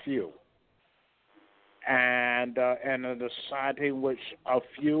 not a few. And in a society in which a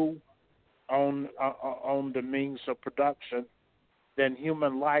few own the means of production, then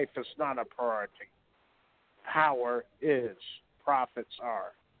human life is not a priority. Power is. Profits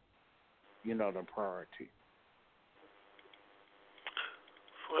are, the priority.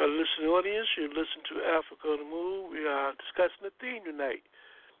 For our listening audience, you listen to Africa on the Move. We are discussing the theme tonight.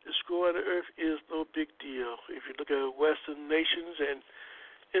 Destroying the earth is no big deal. If you look at Western nations and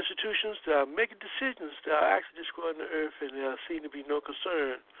institutions that are making decisions that are actually destroying the earth, and there seem to be no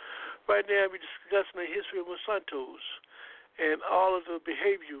concern. Right now, we're discussing the history of Monsanto's and all of the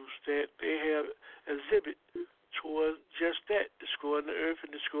behaviors that they have exhibit towards just that, destroying the earth and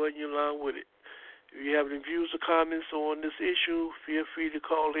destroying you along with it. If you have any views or comments on this issue, feel free to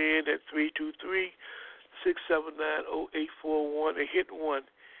call in at 323-679-0841 and hit 1.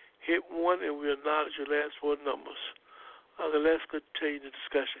 Hit 1 and we'll acknowledge your last four numbers. Okay, let's continue the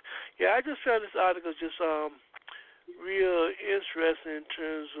discussion. Yeah, I just found this article just real interesting in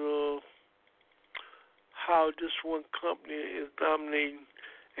terms of how this one company is dominating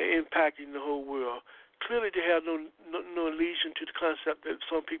and impacting the whole world. Clearly, they have no allegiance to the concept that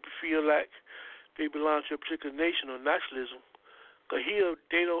some people feel like they belong to a particular nation or nationalism. Because here,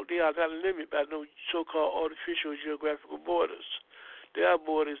 they are not limited by no so-called artificial geographical borders. Their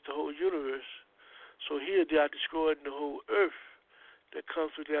border is the whole universe. So here, they are destroying the whole earth that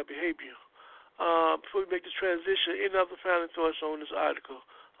comes through their behavior. Before we make this transition, any other final thoughts on this article,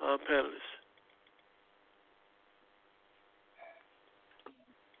 panelists?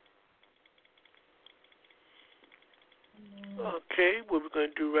 Okay, what we're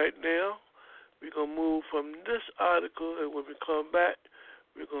going to do right now, we're going to move from this article, and when we come back,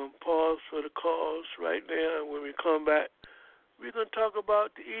 we're going to pause for the calls right now, and when we come back, we're going to talk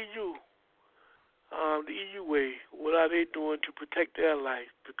about the EU. The EU way, what are they doing to protect their life?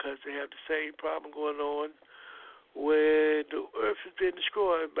 Because they have the same problem going on where the earth is being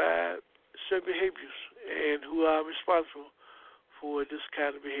destroyed by certain behaviors and who are responsible for this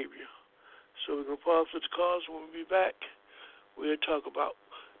kind of behavior. So we're going to pause for the calls. When we be back, we'll talk about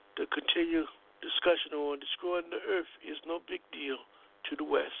the continued discussion on destroying the earth is no big deal to the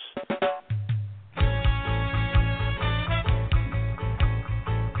West.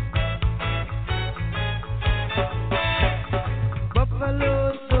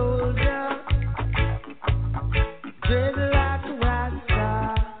 Buffalo soldier, dreadlock rasta.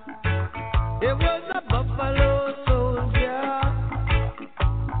 It was a buffalo soldier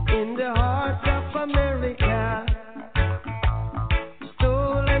in the heart of America,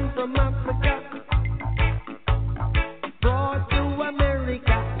 stolen from Africa, brought to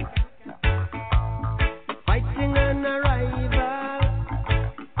America, fighting an arrival,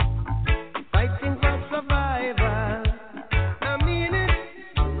 fighting for survival.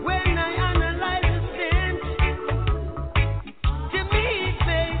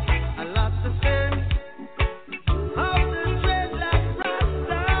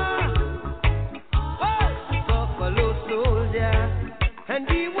 And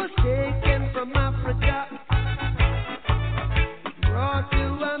he was taken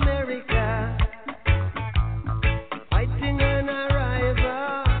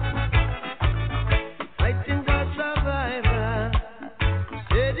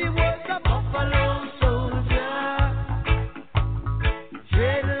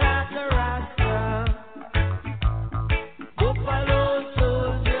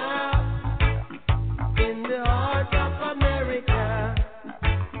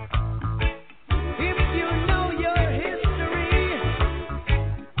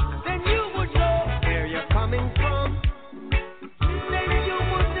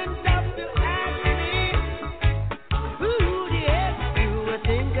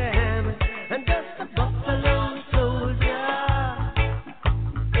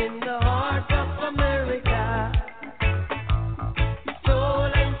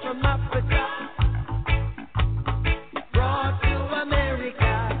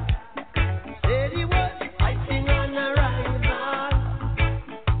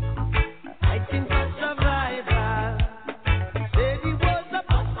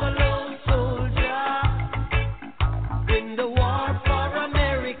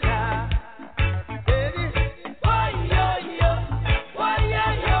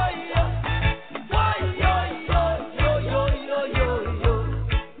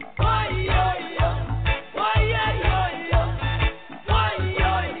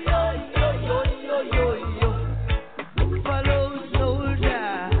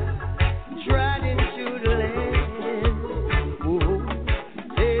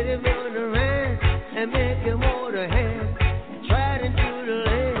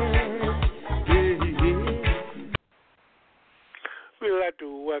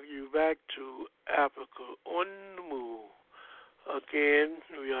again.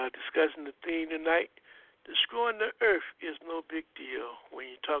 We are discussing the theme tonight. Destroying the earth is no big deal. When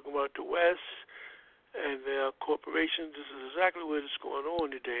you talk about the West and their corporations, this is exactly what is going on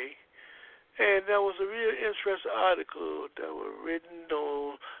today. And there was a real interesting article that was written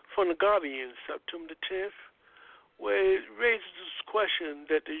from the Guardian, September the 10th, where it raises this question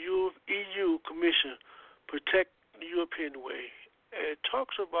that the EU Commission protect the European way. And it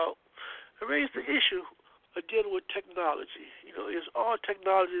talks about, it raises the issue of dealing with technology. You know, is all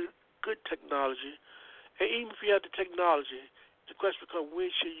technology good technology? And even if you have the technology, the question becomes,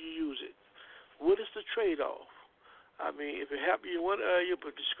 when should you use it? What is the trade-off? I mean, if it helps you in one area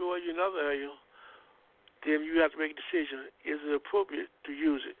but destroy you in another area, then you have to make a decision. Is it appropriate to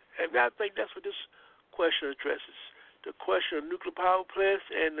use it? And I think that's what this question addresses. The question of nuclear power plants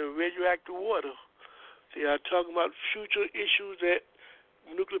and the radioactive water. They are talking about future issues that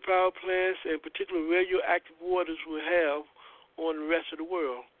nuclear power plants and particularly radioactive waters will have on the rest of the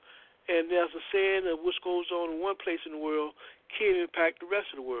world. And there's a saying that what goes on in one place in the world can impact the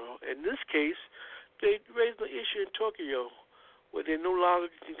rest of the world. In this case, they raised the issue in Tokyo where they no longer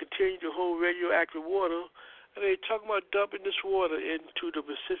can continue to hold radioactive water, and they're talking about dumping this water into the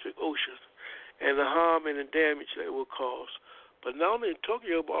Pacific Ocean and the harm and the damage that it will cause. But not only in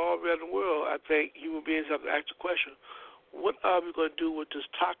Tokyo, but all around the world, I think human beings have to ask the question, what are we going to do with this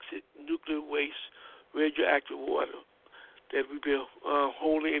toxic nuclear waste, radioactive water that we've been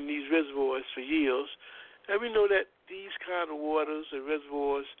holding in these reservoirs for years? And we know that these kind of waters and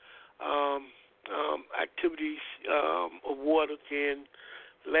reservoirs, activities of water can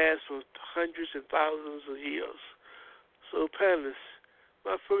last for hundreds and thousands of years. So, panelists,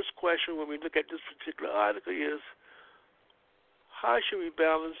 my first question when we look at this particular article is, how should we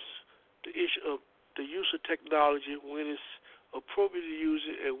balance the issue of the use of technology when it's appropriate to use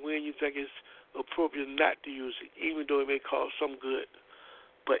it and when you think it's appropriate not to use it, even though it may cause some good?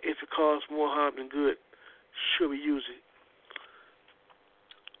 But if it causes more harm than good, should we use it?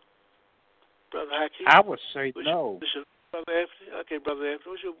 Brother Hakeem? I would say no. Brother Anthony? Okay, Brother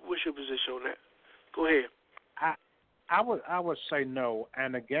Anthony, what's your position on that? Go ahead. I would say no.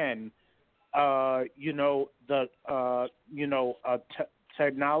 And again,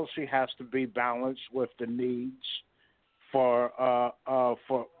 technology has to be balanced with the needs for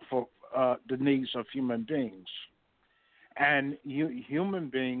the needs of human beings, and human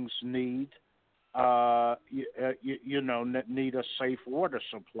beings need need a safe water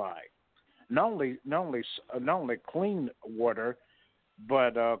supply. Not only clean water,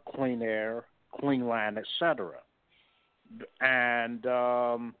 but clean air, clean land, etc. And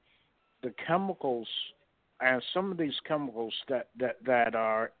the chemicals, and some of these chemicals that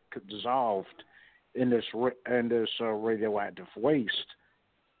are dissolved in this radioactive waste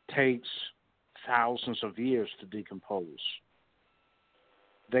takes thousands of years to decompose.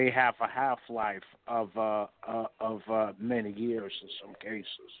 They have a half-life of many years in some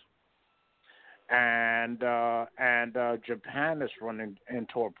cases. And Japan is running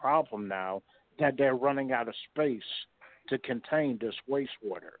into a problem now that they're running out of space to contain this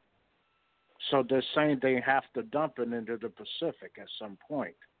wastewater. So they're saying they have to dump it into the Pacific at some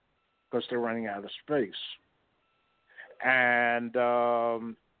point because they're running out of space. And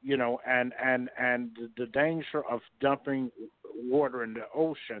the danger of dumping water in the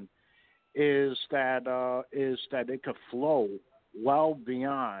ocean is that it could flow well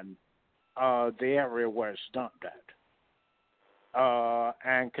beyond the area where it's dumped at,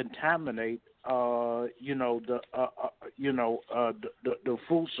 and contaminate the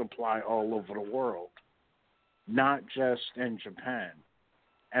food supply all over the world, not just in Japan.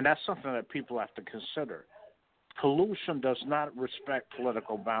 And that's something that people have to consider. Pollution does not respect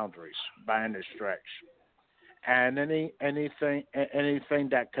political boundaries by any stretch. And anything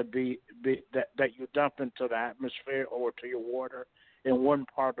that could be that you dump into the atmosphere or to your water in one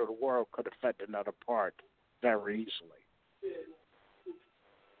part of the world could affect another part very easily.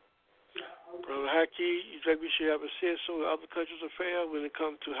 Brother Haki, you think we should have a say-so in other countries' affairs when it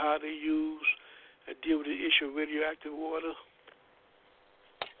comes to how they use and deal with the issue of radioactive water?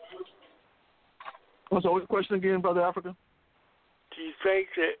 What's the question again, Brother Africa? Do you think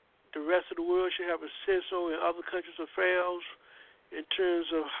that the rest of the world should have a say-so in other countries' affairs in terms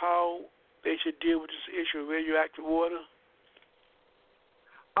of how they should deal with this issue of radioactive water?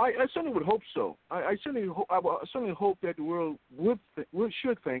 I certainly would hope so. I certainly hope that the world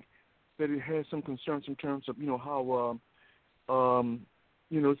should think that it has some concerns in terms of how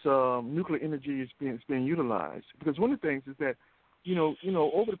nuclear energy is being utilized. Because one of the things is that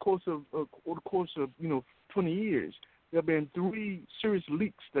over the course of 20 years, there have been 3 serious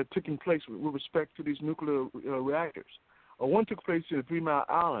leaks that took in place with respect to these nuclear reactors. One took place in 3 Mile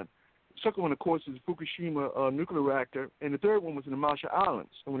Island. The second one, of course, is Fukushima nuclear reactor, and the third one was in the Marshall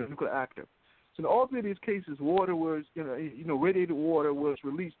Islands, with a nuclear reactor. So in all three of these cases, water was, radiated water was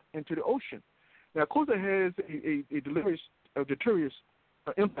released into the ocean. Now, of course, it has a deleterious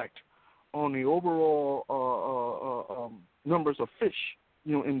impact on the overall numbers of fish,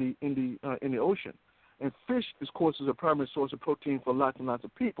 in the ocean. And fish, of course, is a primary source of protein for lots and lots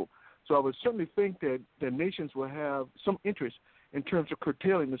of people. So I would certainly think that nations will have some interest in terms of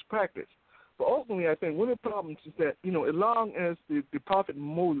curtailing this practice. But ultimately, I think one of the problems is that, as long as the profit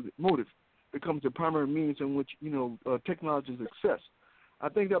motive becomes the primary means in which, technology is accessed, I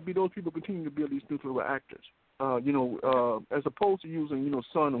think there'll be those people continuing to build these nuclear reactors, as opposed to using,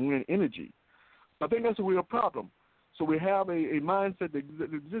 sun and wind energy. I think that's a real problem. So we have a mindset that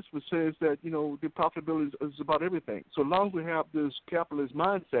exists which says that, the profitability is about everything. So long as we have this capitalist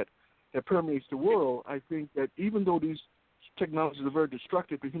mindset that permeates the world, I think that even though these technologies are very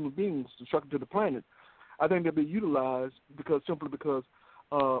destructive to human beings, destructive to the planet, I think they'll be utilized simply because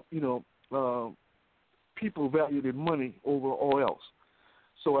people value their money over all else.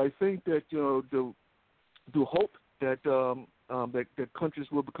 So I think that do hope that that countries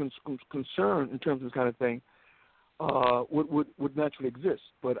will be concerned in terms of this kind of thing would naturally exist.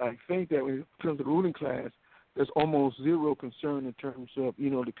 But I think that in terms of the ruling class, there's almost zero concern in terms of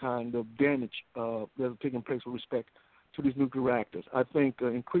the kind of damage that's taking place with respect to these nuclear reactors. I think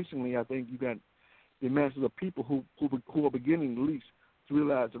increasingly, you got the masses of people who are beginning at least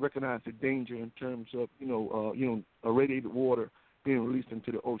to recognize the danger in terms of irradiated water being released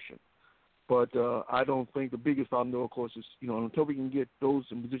into the ocean. But I don't think the biggest problem, though, of course, is until we can get those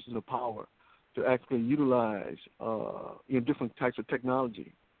in positions of power to actually utilize different types of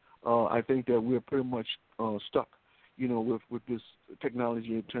technology. I think that we're pretty much stuck, with this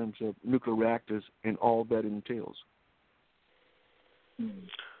technology in terms of nuclear reactors and all that entails.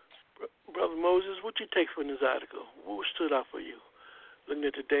 Brother Moses, what you take from this article? What stood out for you? Looking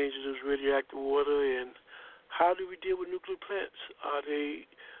at the dangers of radioactive water, and how do we deal with nuclear plants? Are they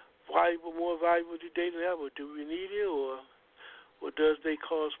more valuable today than ever? Do we need it, or does they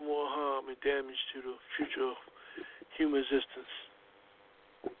cause more harm and damage to the future of human existence?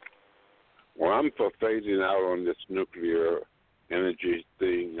 Well, I'm for phasing out on this nuclear energy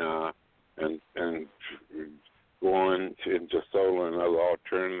thing and going into solar and other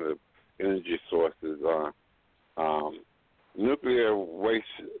alternative energy sources. Nuclear waste,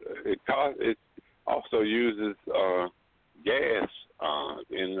 it also uses gas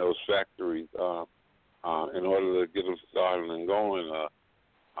in those factories in order to get them started and going.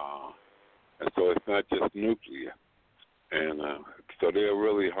 And so it's not just nuclear. And so they're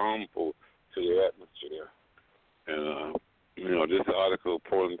really harmful to the atmosphere. And, this article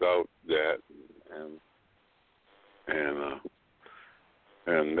points out that, and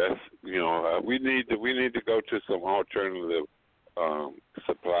that's, we need to go to some alternative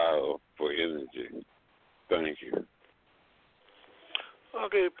supply for energy. Thank you.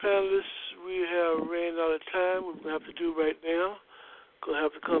 Okay, panelists, we have ran out of time. What we have to do right now, going to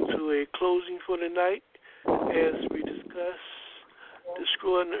have to come to a closing for the night. As we discuss,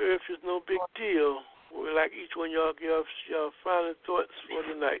 destroying the earth is no big deal. We'd like each one of y'all give your final thoughts for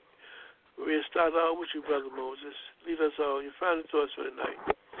the night. We'll start out with you, Brother Moses. Lead us all. Your final thoughts for the night.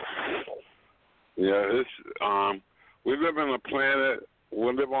 Yeah, we live on a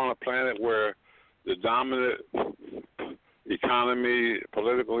planet where the dominant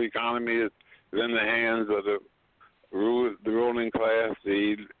political economy is in the hands of the ruling class,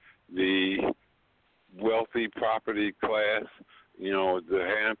 the wealthy property class, the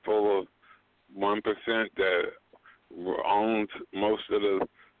handful of 1% that owns most of the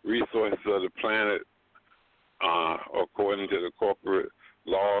resources of the planet, according to the corporate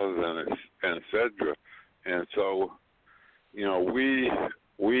laws and et cetera. And so,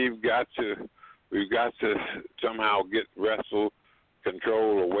 we've got to somehow wrestle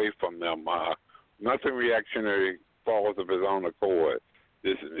control away from them. Nothing reactionary falls of its own accord.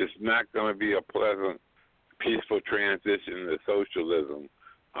 It's not going to be a pleasant, peaceful transition to socialism,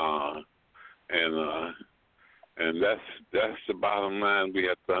 and that's the bottom line. We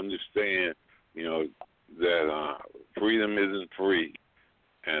have to understand, that freedom isn't free,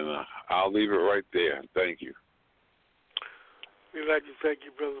 and I'll leave it right there. Thank you. We'd like to thank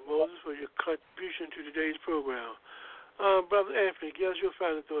you, Brother Moses, for your contribution to today's program. Brother Anthony, give us your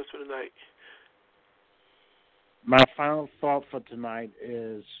final thoughts for tonight. My final thought for tonight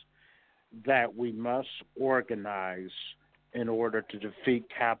is that we must organize in order to defeat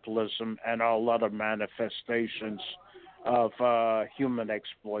capitalism and all other manifestations of human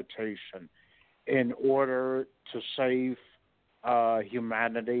exploitation. In order to save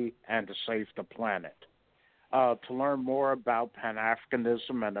humanity and to save the planet. To learn more about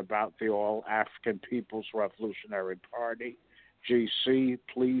Pan-Africanism and about the All African People's Revolutionary Party, GC,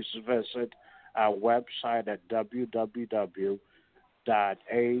 please visit our website at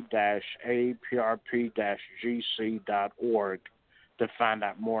www.a-aprp-gc.org to find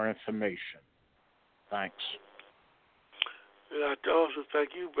out more information. Thanks. And I'd like to also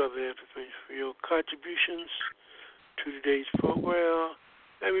thank you, Brother Anthony, for your contributions to today's program.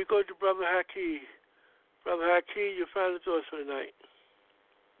 And we go to Brother Haki. Brother Haki, your final thoughts for tonight.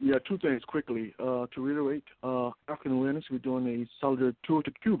 Yeah, two things quickly. To reiterate, African Awareness, we're doing a solidarity tour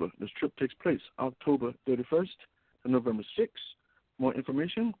to Cuba. This trip takes place October 31st to November 6th. More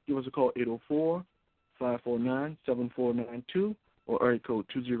information, give us a call 804-549-7492 or area code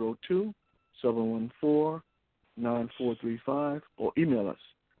 202-714-9435 or email us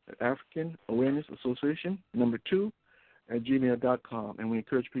at African Awareness Association, 2, @gmail.com. And we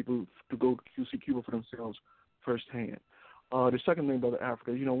encourage people to go to QC Cuba for themselves firsthand. The second thing, Brother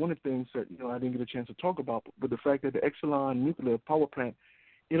Africa, one of the things that, I didn't get a chance to talk about, but the fact that the Exelon nuclear power plant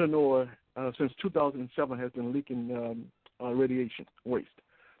in Illinois since 2007 has been leaking radiation waste.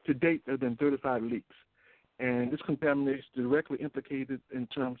 To date, there have been 35 leaks. And this contamination is directly implicated in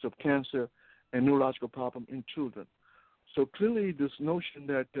terms of cancer and neurological problem in children. So clearly this notion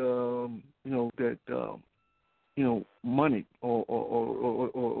that, money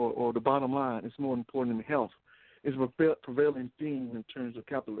or the bottom line is more important than health is a prevailing theme in terms of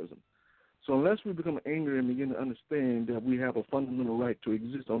capitalism. So unless we become angry and begin to understand that we have a fundamental right to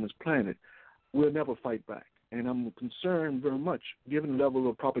exist on this planet, we'll never fight back. And I'm concerned very much, given the level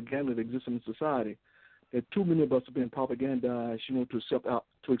of propaganda that exists in society, that too many of us have been propagandized,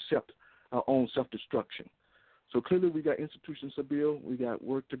 to accept our own self-destruction. So clearly we got institutions to build, we got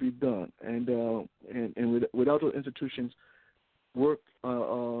work to be done. And without those institutions, work,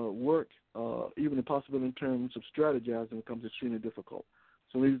 even the possibility in terms of strategizing becomes extremely difficult.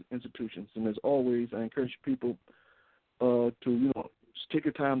 So these institutions, and as always, I encourage people to, take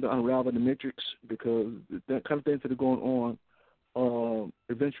your time to unravel the matrix, because that kind of things that are going on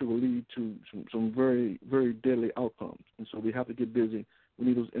eventually will lead to some very, very deadly outcomes. And so we have to get busy. We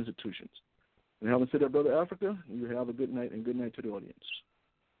need those institutions. And having said that, Brother Africa, you have a good night, and good night to the audience.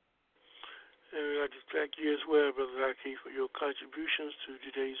 And we'd like to thank you as well, Brother Haki, for your contributions to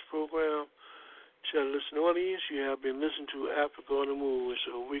today's program. To our listening audience, you have been listening to Africa on the Move. It's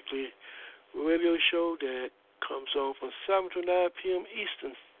a weekly radio show that comes on from 7 to 9 p.m.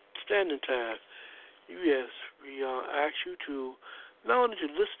 Eastern Standard Time. Yes, we ask you to not only to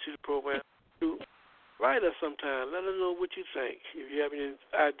listen to the program, to write us sometime. Let us know what you think. If you have any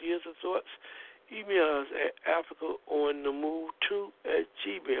ideas or thoughts, email us at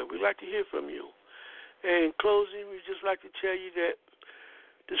africaonthemove2@gmail. We'd like to hear from you. And in closing, we'd just like to tell you that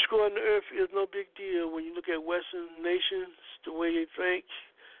destroying the earth is no big deal when you look at Western nations, the way they think,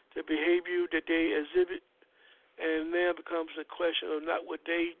 the behavior that they exhibit, and now it becomes a question of not what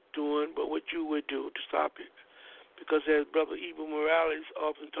they doing, but what you would do to stop it. Because as Brother Evo Morales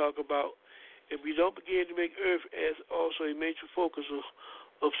often talk about, if we don't begin to make earth as also a major focus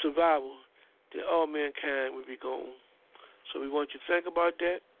of survival, then all mankind will be gone. So we want you to think about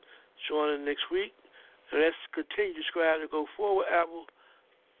that. Join us next week. And let's continue to strive to go forward,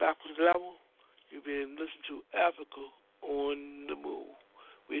 backwards level. You've been listening to Africa on the Move.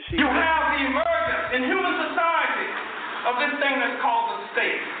 You have the emergence in human society of this thing that's called the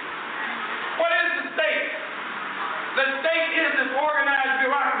state. What is the state? The state is this organized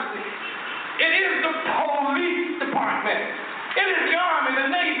bureaucracy. It is the police department. It is the Army, the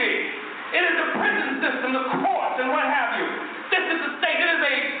Navy. It is the prison system, the courts, and what have you. This is the state. It is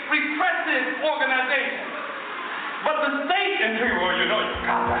a repressive organization. But the state, and people, you've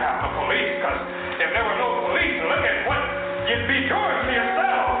got to have the police, because if there were no police, look at what you'd be doing to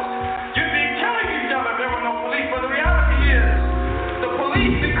yourselves. You'd be killing each other if there were no police. But the reality is, the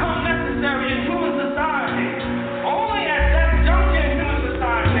police become necessary in human society only at that juncture in human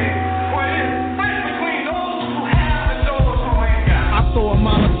society where it is split between those who have and those who ain't got. I throw a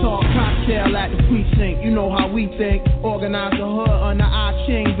Molotov cocktail at the precinct. You know how we think. Organize the hood under our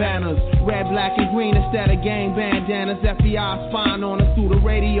Ching banners. Red, black, and green instead of gang bandanas. FBI spying on us through the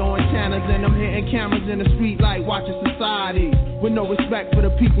radio antennas. And I'm hitting cameras in the street like watching society. With no respect for the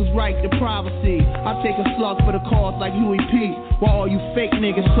people's right to privacy. I take a slug for the cause like Huey P. While all you fake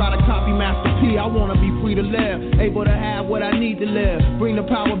niggas try to copy Master P. I wanna be free to live, able to have what I need to live. Bring the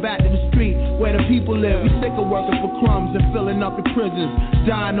power back to the street. where the people live. We sick of working for crumbs and filling up the prisons,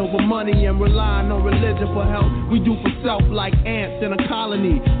 dying over money and relying on religion for help. We do for self like ants in a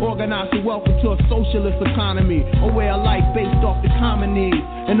colony, organize the wealth into a socialist economy, a way of life based off the common needs.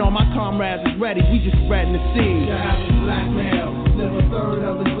 And all my comrades is ready, we just spreading the seed. The average black male live a third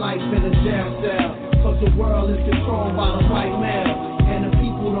of his life in a jail cell, cause the world is controlled by the white male, and the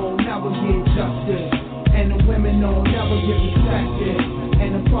people don't never get justice, and the women don't never get respected,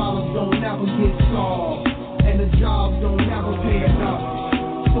 and the problems don't never get solved, and the jobs don't never pay enough,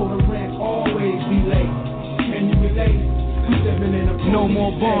 so the rent always be late. Can you relate? We living in a no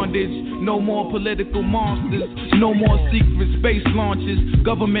more bondage, no more political monsters, no more secret space launches.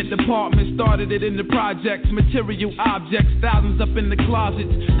 Government departments started it in the projects, material objects, thousands up in the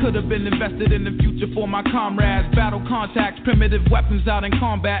closets. Could have been invested in the future for my comrades. Battle contacts, primitive weapons out in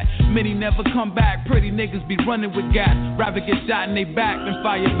combat. Many never come back, pretty niggas be running with gas. Rather get shot in they back than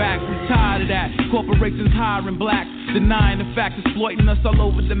fire back. We tired of that, corporations hiring blacks, denying the facts, exploiting us all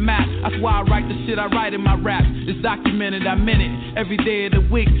over the map. That's why I write the shit I write in my raps. It's documented, I'm in it. Every day of the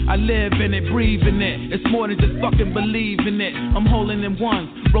week, I live in it, breathe in it. It's more than just fucking believing it. I'm holding in ones,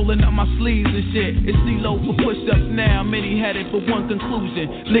 rolling up my sleeves and shit. It's CeeLo for push-ups now, many headed for one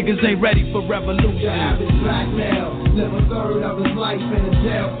conclusion. Niggas ain't ready for revolution. The average black male live a third of his life in a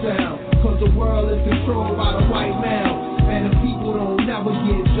jail cell, cause the world is controlled by the white male, and the people don't never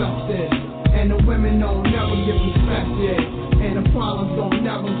get justice, and the women don't never get respected, and the problems don't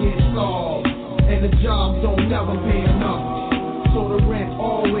never get solved, and the jobs don't never pay enough, so the rent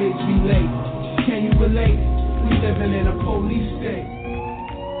always be late. Can you relate? We living in a police state.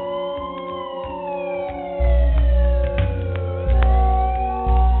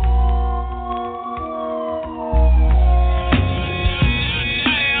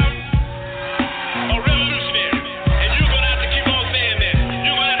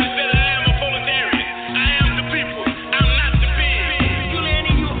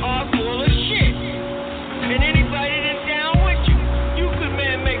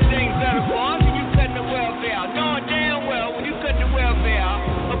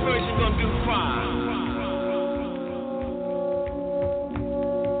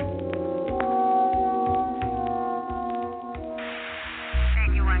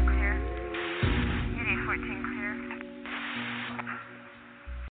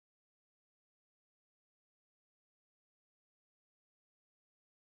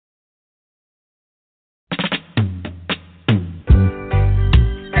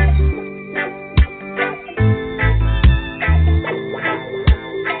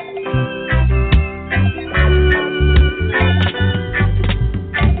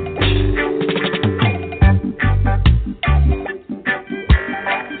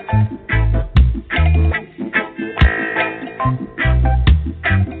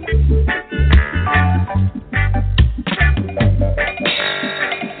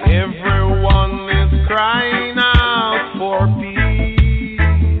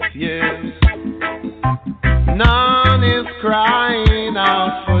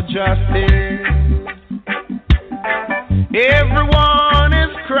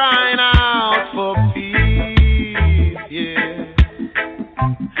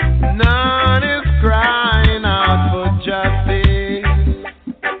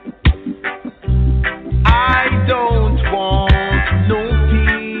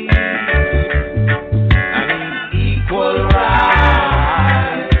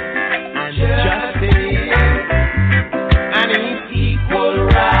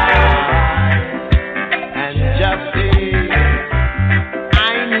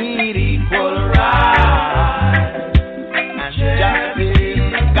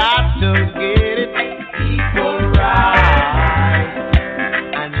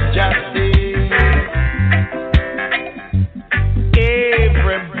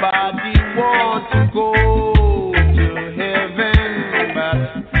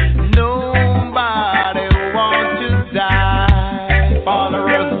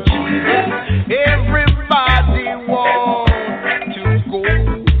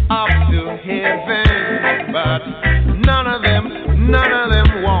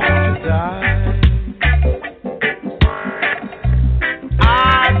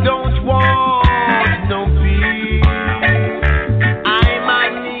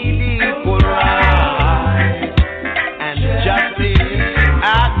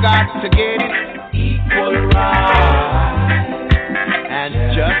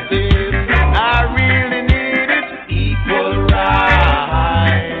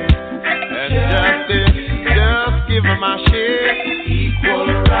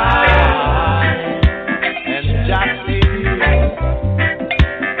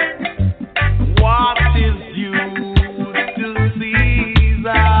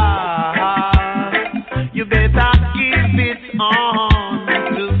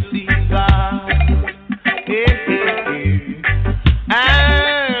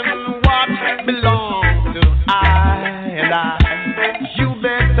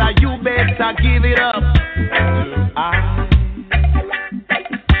 give it up to I,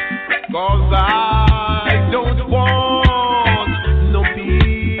 'cause I don't want no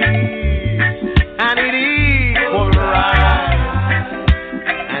peace and it equal right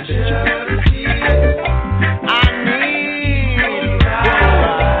and justice. I need equal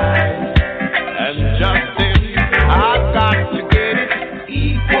right and justice. I've got to get it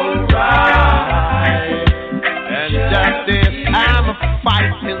equal right and justice. I'm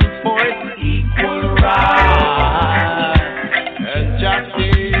fighting for it equal right and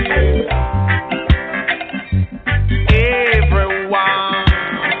justice. Everyone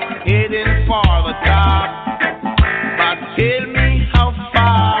heading for the top, but tell me how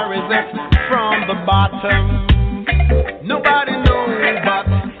far is it from the bottom? Nobody knows, but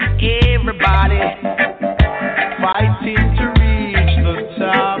everybody fighting to reach the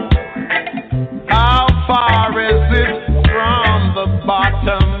top. How far is it from the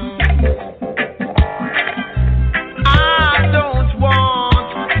bottom? I don't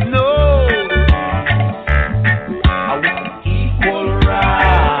want no. I want equal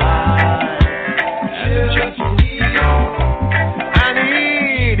right and justice. I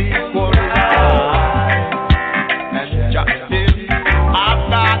need equal right and justice. I've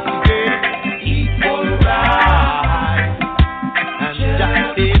got to get equal right and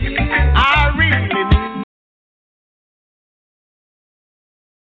justice. I really need.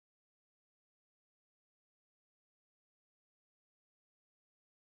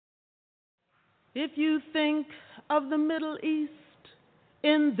 If you think of the Middle East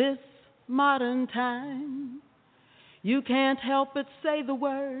in this modern time, you can't help but say the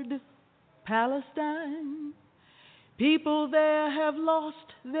word Palestine. People there have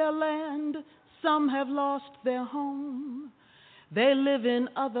lost their land, some have lost their home. They live in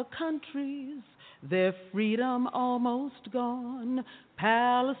other countries, their freedom almost gone.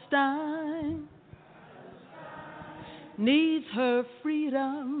 Palestine needs her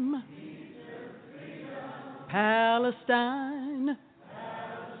freedom. Palestine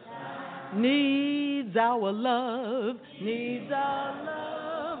needs our love, needs our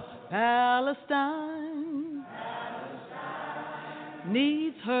love. Palestine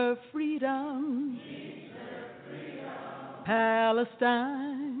needs her freedom.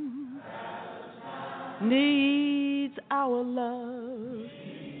 Palestine needs our love.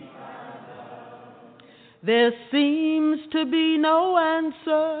 There seems to be no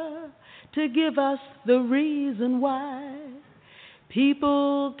answer to give us the reason why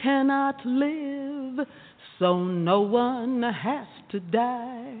people cannot live, so no one has to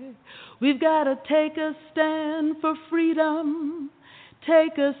die. We've got to take a stand for freedom,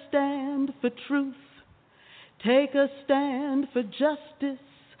 take a stand for truth, take a stand for justice.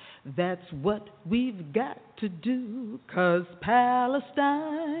 That's what we've got to do, 'cause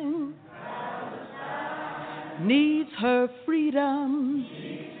Palestine needs her freedom.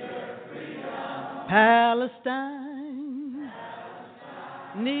 Palestine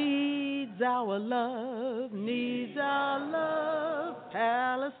needs our love, needs our love.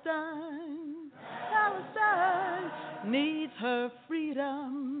 Palestine needs her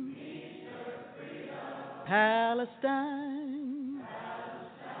freedom. Palestine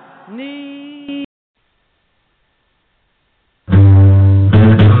needs.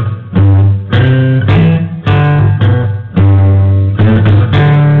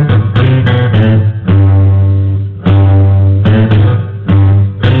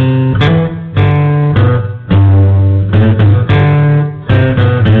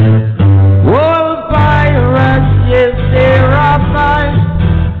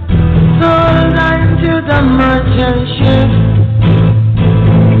 Merchant ship,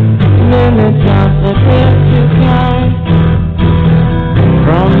 minutes of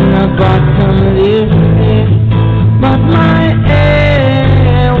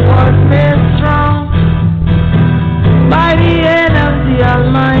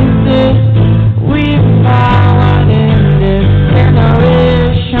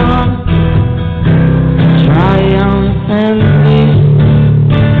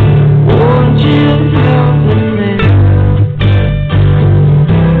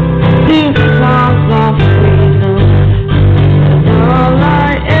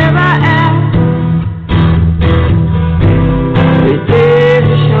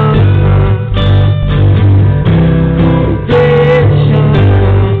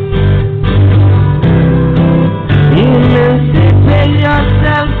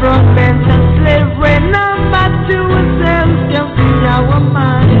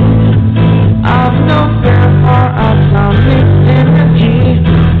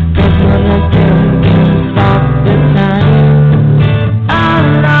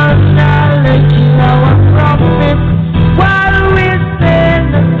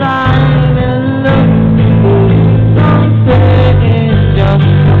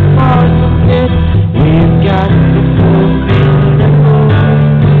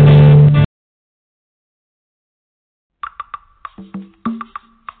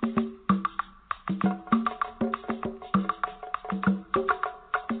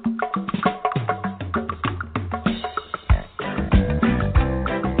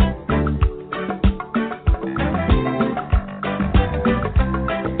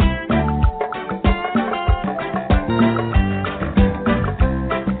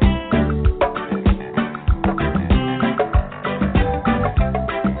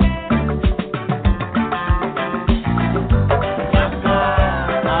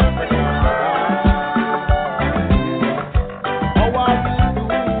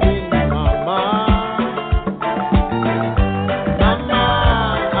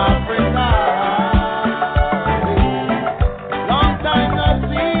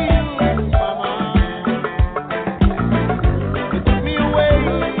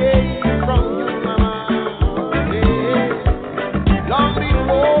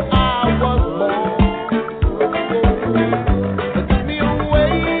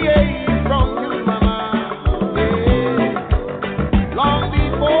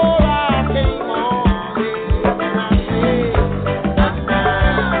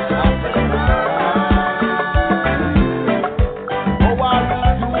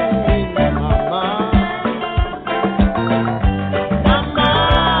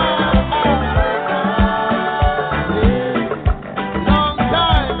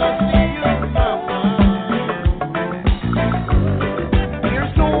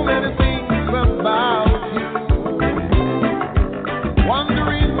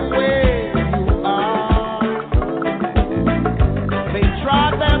wondering